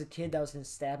if there was a kid that was gonna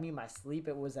stab me in my sleep,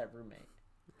 it was that roommate.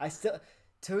 I still,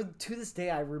 to this day,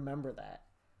 I remember that,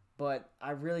 but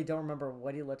I really don't remember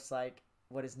what he looks like,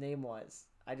 what his name was.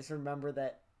 I just remember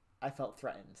that I felt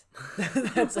threatened.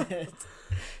 That's it.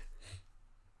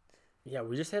 yeah.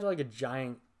 We just had like a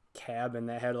giant cabin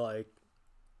that had like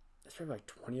there's probably like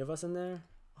 20 of us in there.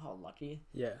 Oh, lucky.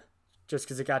 Yeah, just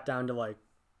because it got down to like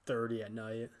 30 at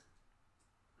night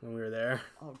when we were there.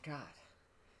 Oh God.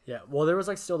 Yeah, well, there was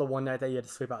like still the one night that you had to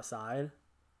sleep outside.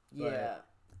 Yeah,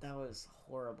 that was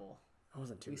horrible. It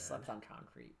wasn't too We bad. slept on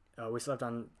concrete. We slept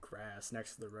on grass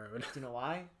next to the road. Do you know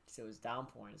why? Because it was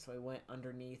downpouring, so we went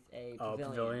underneath a Oh,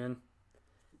 pavilion. pavilion.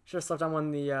 Should have slept on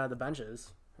one of the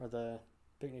benches or the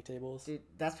picnic tables. Dude,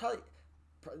 that's probably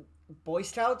Boy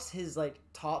Scouts has like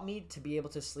taught me to be able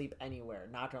to sleep anywhere.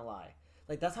 Not gonna lie,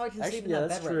 like that's how I can sleep in yeah, that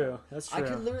that's bed right true. now. That's true. I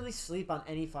can literally sleep on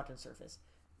any fucking surface.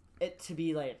 It to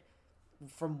be like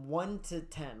from 1 to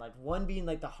 10, like 1 being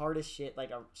like the hardest shit,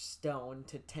 like a stone,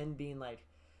 to 10 being like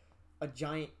a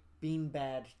giant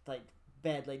beanbag like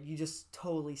bed, like you just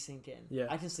totally sink in. Yeah.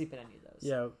 I can sleep in any of those.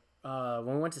 Yeah.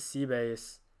 When we went to Sea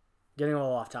Base, getting a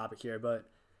little off topic here, but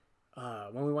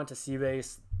when we went to Sea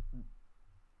Base,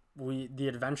 the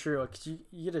adventure, like you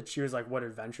get to choose like what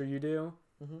adventure you do,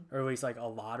 or at least like a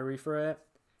lottery for it.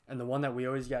 And the one that we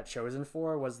always got chosen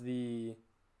for was the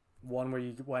one where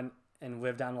you went and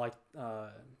lived on like it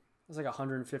was like a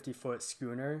 150-foot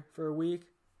schooner for a week.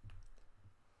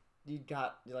 You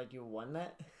won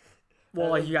that? Well,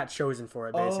 like you got chosen for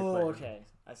it basically. Oh, okay.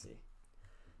 I see.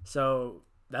 So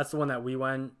that's the one that we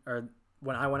went, or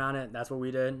when I went on it, that's what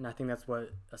we did. And I think that's what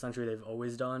essentially they've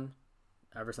always done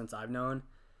ever since I've known.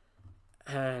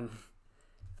 And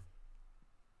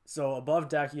so above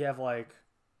deck, you have like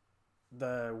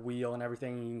the wheel and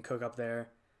everything you can cook up there.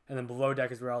 And then below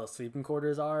deck is where all the sleeping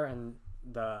quarters are and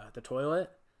the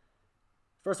toilet.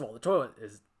 First of all, the toilet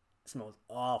smells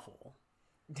awful.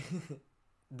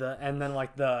 And then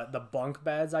like the bunk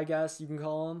beds, I guess you can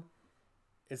call them.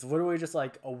 It's literally just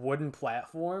like a wooden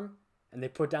platform, and they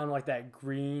put down like that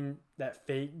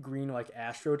fake green like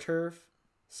AstroTurf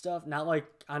stuff. Not like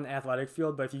on an athletic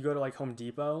field, but if you go to like Home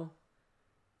Depot,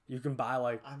 you can buy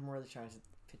like. I'm really trying to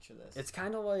picture this. It's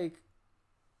kind of like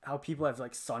how people have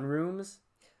like sunrooms.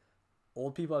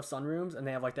 Old people have sunrooms, and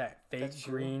they have like that fake That's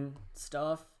true. green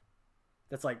stuff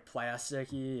that's like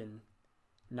plasticky and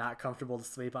not comfortable to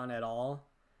sleep on at all.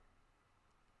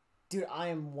 Dude, I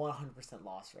am 100%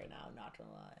 lost right now, not gonna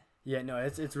lie. Yeah, no,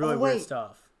 it's really wait. weird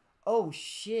stuff. Oh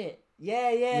shit!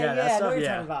 Yeah, Yeah, that I know stuff, what you're yeah.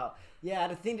 talking about. Yeah,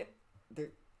 I think and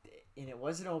it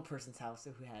was an old person's house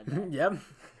who had that. Yep.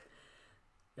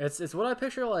 It's what I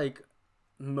picture like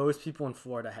most people in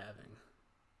Florida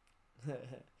having.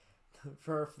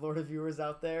 For our Florida viewers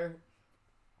out there,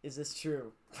 is this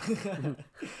true? Do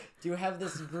you have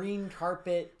this green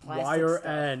carpet plastic Y or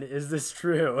stuff? N, is this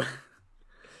true?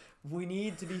 We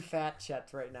need to be fat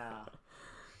checked right now.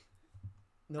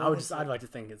 No, I'd like to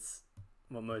think it's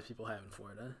what most people have in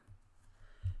Florida.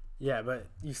 Yeah, but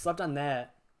you slept on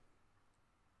that.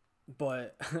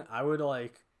 But I would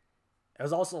like, it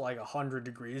was also like 100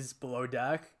 degrees below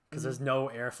deck because there's no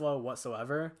airflow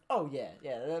whatsoever. Oh yeah,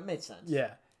 that makes sense.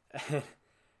 Yeah.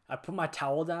 I put my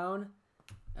towel down,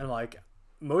 and like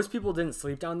most people didn't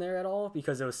sleep down there at all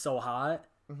because it was so hot.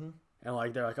 And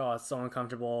like they're like, oh, it's so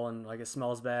uncomfortable and like it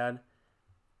smells bad.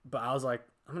 But I was like,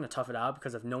 I'm gonna tough it out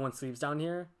because if no one sleeps down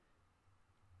here,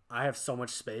 I have so much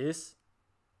space.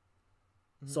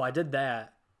 So I did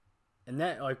that, and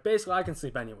that like basically I can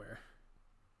sleep anywhere.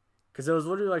 Because it was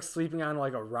literally like sleeping on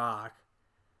like a rock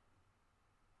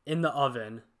in the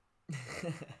oven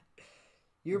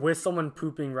with someone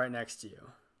pooping right next to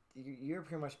you. you're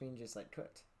pretty much being just like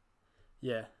cooked.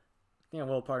 Yeah. I think a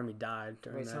little part of me died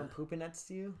during Wait, that. someone pooping next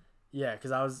to you? Yeah,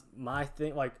 because I was my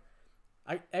thing. Like,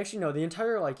 I actually no, the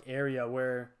entire like area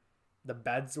where the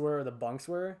beds were, the bunks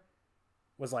were,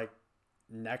 was like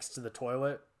next to the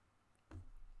toilet.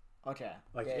 Okay.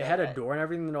 Like Yeah, it had a door and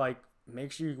everything. They're like,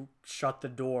 make sure you shut the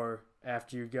door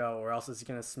after you go, or else it's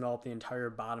gonna smell up the entire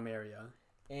bottom area.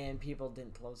 And people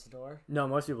didn't close the door? No,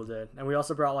 most people did, and we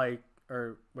also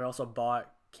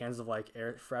bought cans of like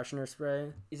air freshener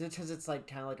spray. Is it because it's like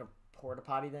kind of like a porta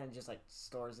potty then? It just like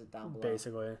stores it down below?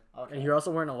 Basically. Okay. And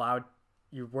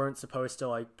you weren't supposed to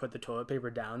like put the toilet paper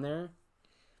down there.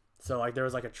 So like there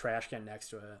was like a trash can next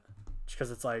to it.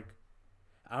 Because it's like,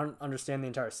 I don't understand the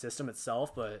entire system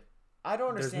itself, but I don't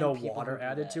understand there's no people water who do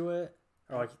added that. to it.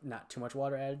 Or like not too much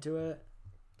water added to it.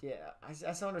 Yeah,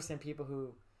 I still understand people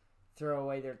who throw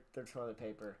away their toilet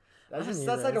paper. I That's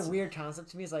don't like either. a weird concept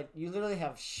to me. It's like you literally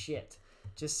have shit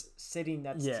just sitting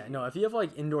next to Yeah, you. no, if you have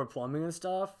like indoor plumbing and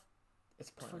stuff, It's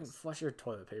fucking pointless. flush your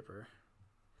toilet paper.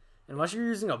 Unless you're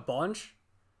using a bunch,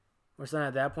 which then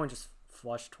at that point just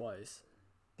flush twice.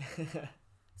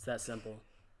 It's that simple.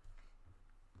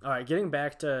 All right, getting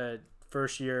back to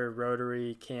first year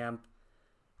Rotary camp.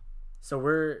 So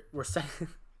we're setting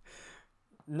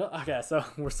so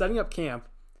we're setting up camp,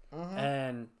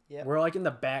 and Yep. we're like in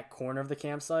the back corner of the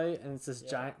campsite, and it's this Yeah.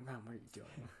 giant. Man, what are you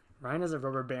doing? Ryan has a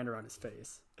rubber band around his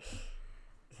face,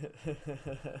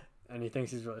 and he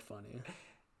thinks he's really funny.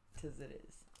 'Cause it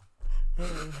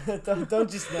is. don't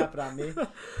just snap it on me.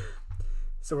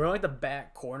 So we're in like the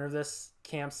back corner of this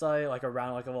campsite, like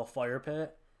around like a little fire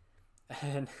pit,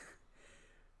 and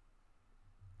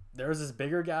there was this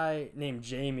bigger guy named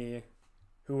Jamie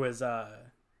who was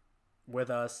with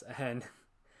us, and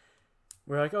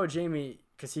we're like, oh, Jamie,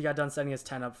 because he got done setting his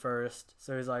tent up first,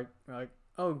 so we're like,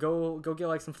 oh, go get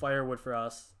like some firewood for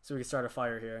us so we can start a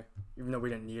fire here, even though we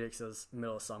didn't need it because it was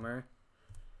middle of summer.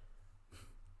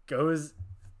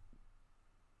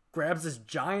 Grabs this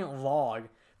giant log,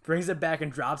 brings it back and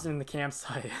drops it in the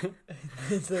campsite.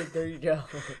 So there you go.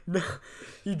 No,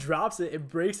 he drops it, it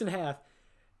breaks in half,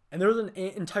 and there was an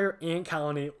entire ant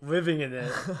colony living in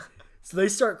it. So they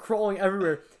start crawling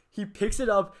everywhere. He picks it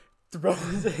up,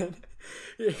 throws it.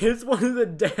 It hits one of the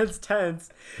dad's tents,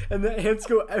 and the ants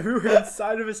go everywhere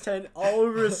inside of his tent, all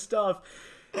over his stuff.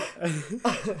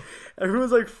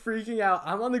 Everyone's like freaking out.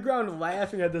 I'm on the ground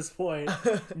laughing at this point.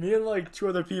 Me and like two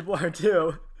other people are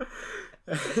too.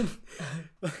 And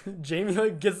Jamie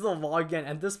like gets the log again.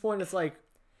 At this point,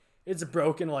 it's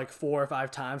broken like 4 or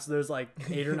 5 times. So there's like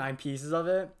 8 or 9 pieces of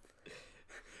it.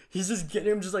 He's just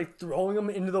getting him, just like throwing them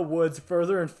into the woods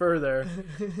further and further.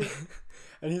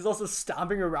 And he's also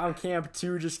stomping around camp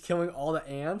too, just killing all the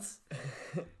ants.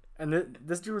 And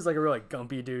this dude was like a really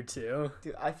gumpy dude too.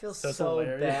 Dude, I feel That's so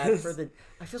hilarious.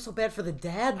 I feel so bad for the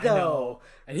dad I though. know.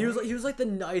 And he was like the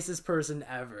nicest person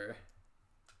ever.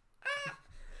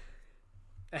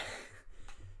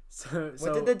 So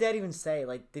What did the dad even say?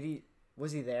 Like,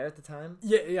 was he there at the time?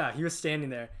 Yeah, he was standing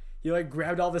there. He like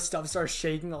grabbed all this stuff, started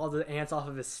shaking all the ants off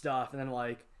of his stuff, and then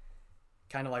like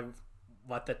kind of like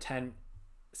let the tent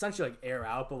essentially like air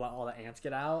out, but let all the ants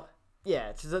get out.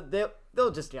 Yeah,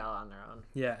 they'll just yell on their own.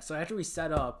 Yeah, so after we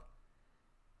set up,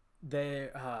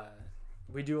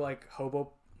 we do like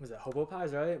hobo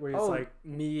pies, right? Where it's like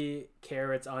meat,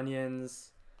 carrots, onions,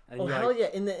 and Oh you, hell like, yeah!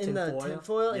 In the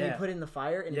tinfoil, and you Yeah. put it in the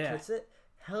fire and it Yeah. cooks it.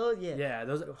 Hell yeah! Yeah,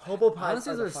 those Hobo pies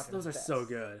honestly are the fucking those are best. so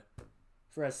good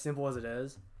for as simple as it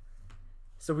is.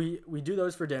 So we do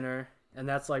those for dinner, and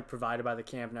that's like provided by the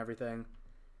camp and everything.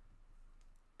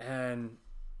 And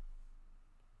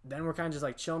then we're kind of just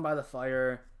like chilling by the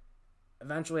fire.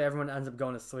 Eventually, everyone ends up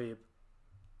going to sleep,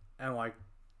 and like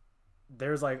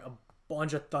there's like a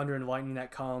bunch of thunder and lightning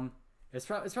that come. It's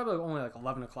probably only like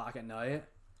 11 o'clock at night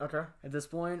Okay. at this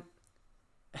point,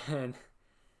 and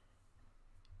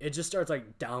it just starts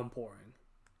like downpouring.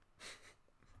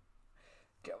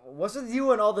 What's with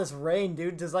you and all this rain,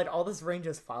 dude? Does like all this rain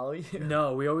just follow you?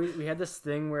 No, we had this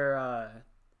thing where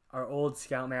our old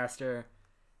scoutmaster,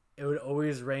 it would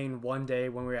always rain one day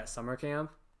when we were at summer camp,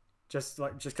 just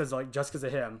because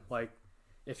of him. Like,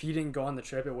 if he didn't go on the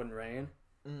trip, it wouldn't rain.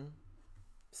 Mm-hmm.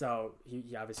 So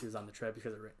he obviously was on the trip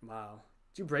because it rained. Wow,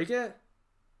 did you break it?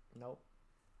 Nope.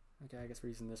 Okay, I guess we're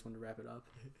using this one to wrap it up.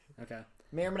 Okay.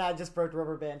 Miriam and I just broke the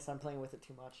rubber band, so I'm playing with it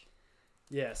too much.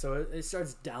 Yeah, so it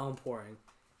starts downpouring,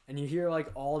 and you hear like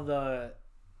all the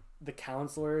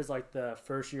counselors, like the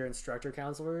first year instructor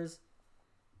counselors,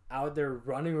 out there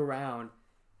running around,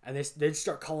 and they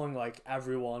start calling like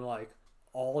everyone, like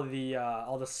all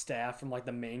the staff from like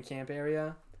the main camp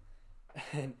area,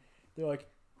 and they're like,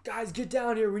 guys, get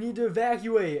down here, we need to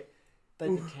evacuate.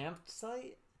 Like the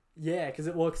campsite? Yeah, because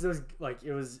it was like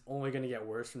it was only gonna get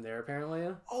worse from there apparently.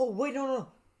 Oh wait, no.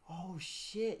 Oh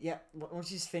shit! Yeah,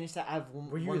 once you just finish that, I have one.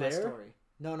 Were you one last there? story.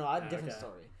 No, I have a different Okay.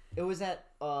 story. It was at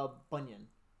Bunyan.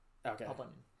 Okay. Paul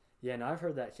Bunyan. Yeah, no, I've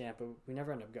heard that camp, but we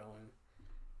never end up going.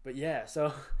 But yeah,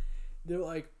 so they're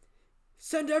like,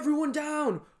 send everyone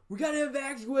down. We gotta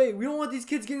evacuate. We don't want these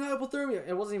kids getting hypothermia.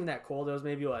 It wasn't even that cold. It was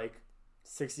maybe like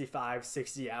 65,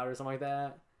 60 out or something like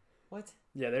that. What?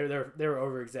 Yeah, they were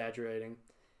over exaggerating.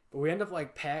 But we end up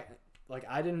like like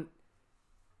I didn't.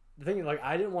 The thing is, like,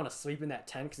 I didn't want to sleep in that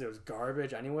tent because it was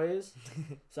garbage anyways.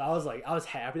 So I was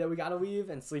happy that we got to leave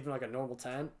and sleep in like a normal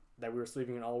tent that we were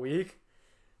sleeping in all week.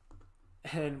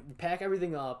 And we pack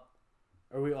everything up,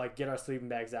 or we like get our sleeping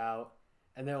bags out,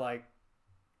 and they're like,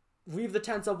 leave the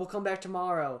tents up, we'll come back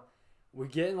tomorrow. We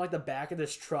get in like the back of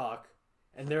this truck,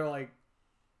 and they're like,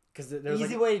 because there's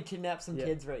Easy like, way to kidnap some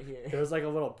kids right here. there was like a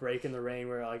little break in the rain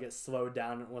where like it slowed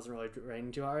down and it wasn't really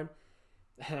raining too hard.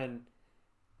 And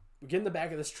we get in the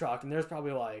back of this truck, and there's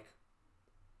probably like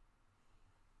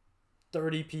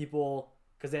 30 people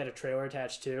because they had a trailer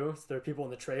attached too. So there are people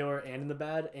in the trailer and in the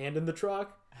bed and in the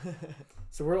truck.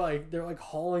 So they're like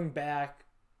hauling back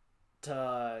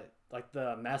to like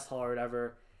the mess hall or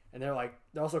whatever. And they're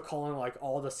also calling like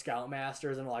all the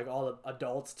scoutmasters and like all the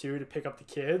adults too to pick up the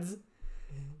kids.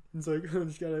 It's like, I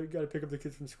just gotta pick up the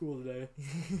kids from school today.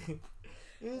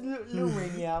 It was a little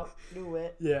rainy out, a little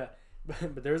wet. Yeah.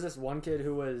 But there was this one kid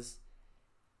who was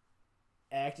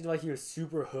acted like he was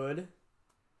super hood,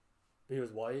 but he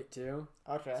was white too.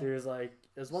 Okay. So he was like,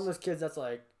 it was one of those kids that's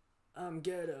like, I'm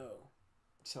ghetto.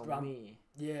 So But me.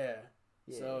 Yeah.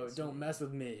 So it's don't me. mess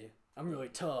with me. I'm really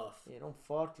tough. Yeah, don't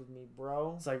fuck with me,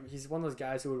 bro. It's like he's one of those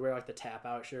guys who would wear like the tap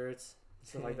out shirts,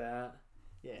 stuff like that.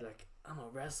 Yeah. He's like, I'm a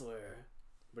wrestler,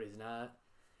 but he's not.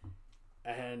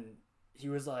 And he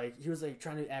was like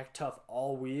trying to act tough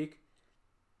all week.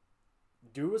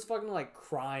 Dude was fucking like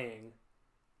crying.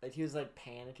 Like he was like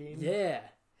panicking. Yeah.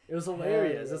 It was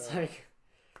hilarious. yeah. It's like,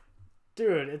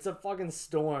 dude, it's a fucking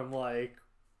storm. Like,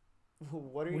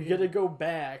 What are you? we gotta go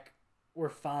back. We're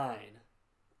fine.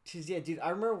 Cause yeah, dude, I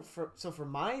remember for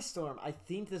my storm, I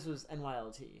think this was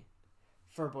NYLT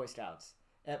for Boy Scouts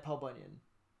at Paul Bunyan.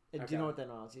 Do Okay. you know what that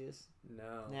NYLT is?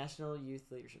 No. National Youth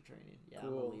Leadership Training. Yeah, I'm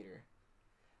Cool. a leader.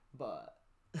 But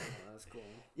Oh, that's cool.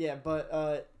 yeah,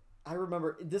 but I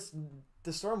remember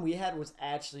the storm we had was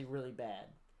actually really bad.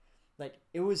 Like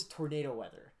it was tornado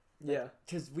weather. Yeah.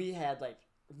 Because we had like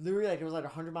literally like it was like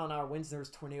 100-mile-an-hour winds. And there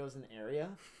was tornadoes in the area,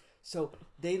 so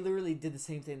they literally did the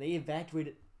same thing. They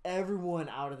evacuated everyone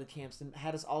out of the camps and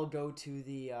had us all go to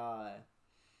the.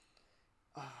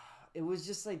 It was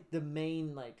just like the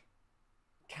main like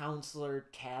counselor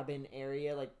cabin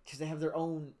area, like because they have their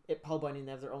own at Paul Bunyan.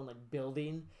 They have their own like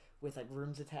building with like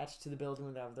rooms attached to the building.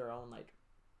 Where they have their own like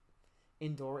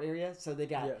indoor area. So they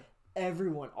got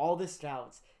everyone, all the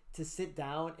scouts, to sit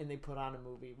down and they put on a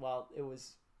movie while it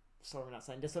was storming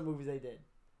outside. Guess what movies they did?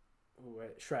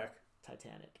 Wait, Shrek.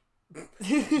 Titanic.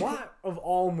 What of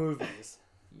all movies?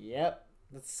 Yep.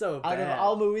 That's so bad. Out of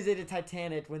all movies, they did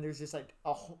Titanic when there's just like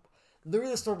a whole.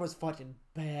 Literally, the storm was fucking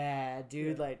bad,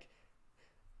 dude. Yeah. Like,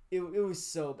 it was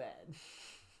so bad.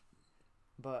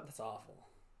 But That's awful.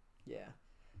 yeah,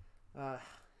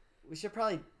 we should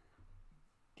probably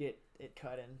get it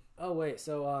cut in. Oh wait,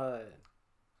 so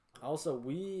also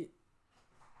we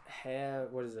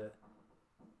have, what is it?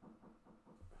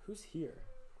 Who's here?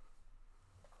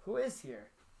 Who is here?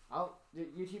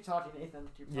 You keep talking, Nathan.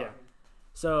 Keep talking. Yeah.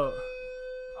 So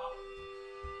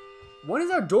when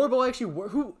is our doorbell actually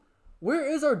where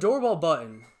is our doorbell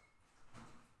button?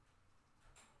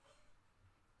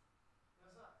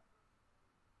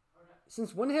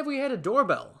 Since when have we had a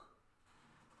doorbell?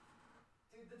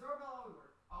 Dude, the doorbell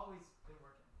always been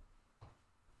working.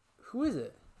 Who is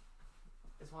it?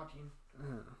 It's watching.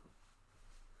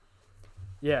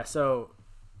 Yeah, so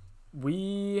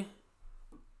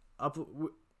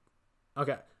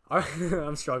okay.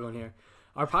 I'm struggling here.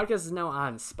 Our podcast is now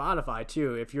on Spotify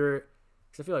too. Because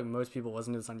I feel like most people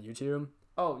listen to this on YouTube.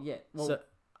 Oh yeah. Well, So,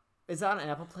 is that on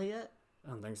Apple Play yet?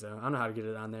 I don't think so. I don't know how to get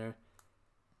it on there.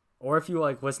 Or if you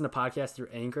like listen to podcasts through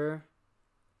Anchor,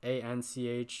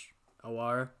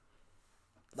 ANCHOR.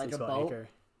 Like a spell boat? Anchor.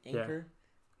 Anchor.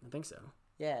 I think so.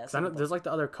 Yeah. 'Cause I know there's like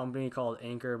the other company called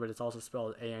Anchor, but it's also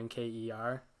spelled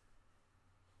ANKER.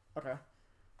 Okay.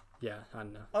 Yeah, I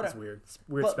don't know. Okay. It's weird. It's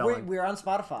weird But spelling. we're on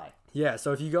Spotify. Yeah,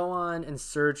 so if you go on and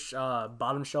search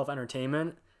Bottom Shelf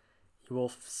Entertainment, you will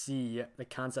see the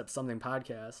Concept Something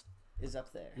podcast. Is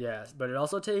up there. Yeah, but I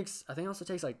think it also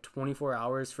takes like 24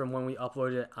 hours from when we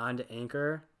upload it onto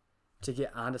Anchor to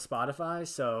get onto Spotify.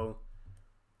 So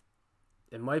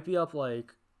it might be up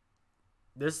like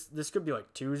this could be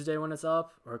like Tuesday when it's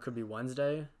up, or it could be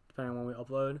Wednesday, depending on when we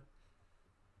upload.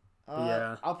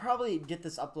 Yeah. I'll probably get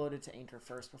this uploaded to Anchor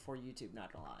first before YouTube,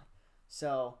 not gonna lie.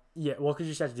 So Yeah, well, because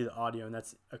you just have to do the audio, and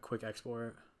that's a quick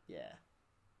export. yeah,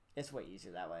 it's way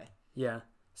easier that way. Yeah.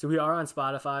 So we are on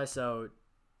Spotify, so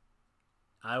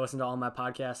I listen to all my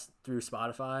podcasts through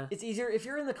Spotify. It's easier if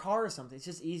you're in the car or something. It's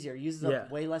just easier. It uses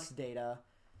up way less data.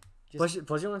 Plus, you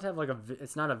don't have to have like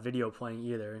it's not a video playing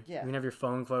either. Yeah. You can have your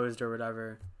phone closed or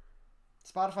whatever.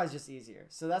 Spotify's just easier.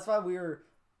 So that's why we're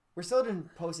still doing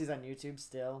posties on YouTube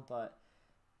still, but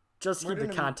just keep the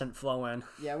content flowing.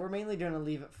 Yeah, we're mainly going to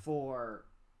leave it for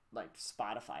like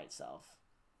Spotify itself.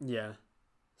 Yeah.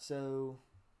 So.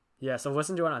 Yeah, so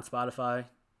listen to it on Spotify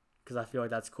because I feel like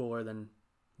that's cooler than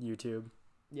YouTube.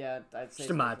 Yeah, I'd say. Just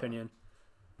in my opinion.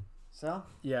 So.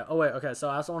 Yeah. Oh wait. Okay. So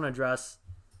I also want to address.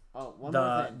 One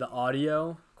more thing. The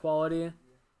audio quality.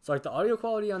 So like the audio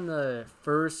quality on the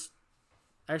first.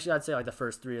 Actually, I'd say like the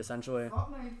first 3 essentially.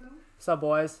 What's up,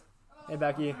 boys? Hey,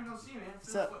 Becky.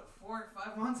 So, 4 or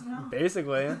 5 months now?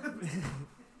 Basically.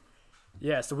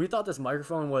 Yeah, so we thought this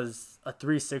microphone was a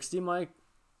 360 mic.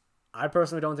 I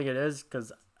personally don't think it is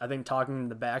because I think talking in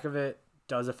the back of it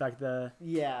does affect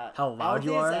how loud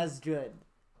you are. It's as good.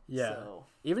 Yeah. So.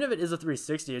 Even if it is a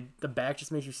 360, the back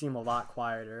just makes you seem a lot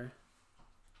quieter.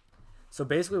 So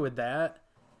basically with that,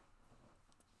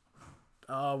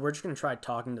 we're just going to try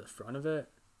talking to the front of it.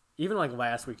 Even like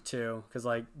last week too, because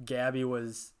like Gabby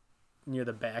was near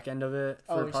the back end of it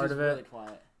for part of it. Really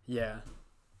quiet. Yeah.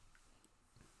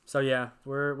 So yeah,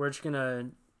 we're just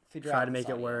gonna try to make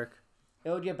it work.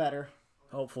 It would get better.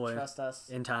 Hopefully. Trust us.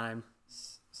 In time.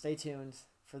 Stay tuned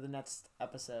for the next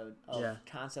episode of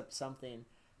Concept Something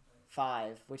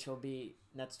 5, which will be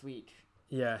next week.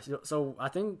 Yeah. So I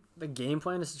think the game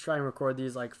plan is to try and record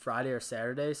these like Friday or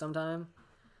Saturday sometime.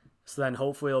 So then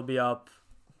hopefully it'll be up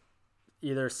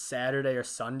either Saturday or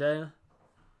Sunday.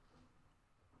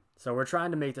 So we're trying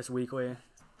to make this weekly.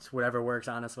 It's whatever works,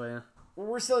 honestly.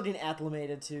 We're still getting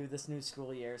acclimated to this new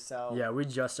school year, so... Yeah, we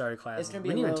just started classes. We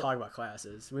didn't even talk about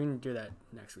classes. We can do that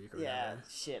next week or whatever.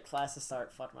 Shit. Classes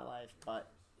start. Fuck my life,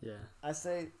 but... Yeah. I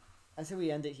say we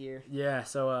end it here. Yeah,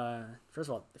 so, first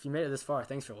of all, if you made it this far,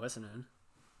 thanks for listening.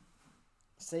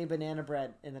 Say banana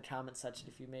bread in the comment section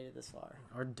if you made it this far.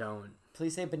 Or don't.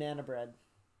 Please say banana bread.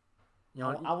 You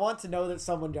know, I want to know that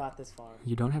someone got this far.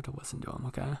 You don't have to listen to them,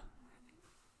 okay?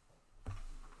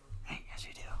 Hey, yes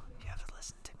you do. You have to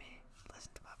listen to me.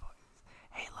 Listen to my voice.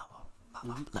 Hey,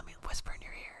 Mama, let me whisper in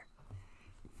your ear.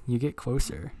 You get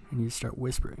closer and you start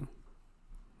whispering.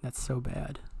 That's so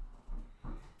bad.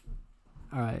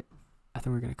 Alright, I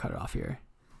think we're going to cut it off here.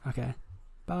 Okay.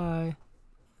 Bye.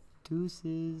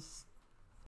 Deuces.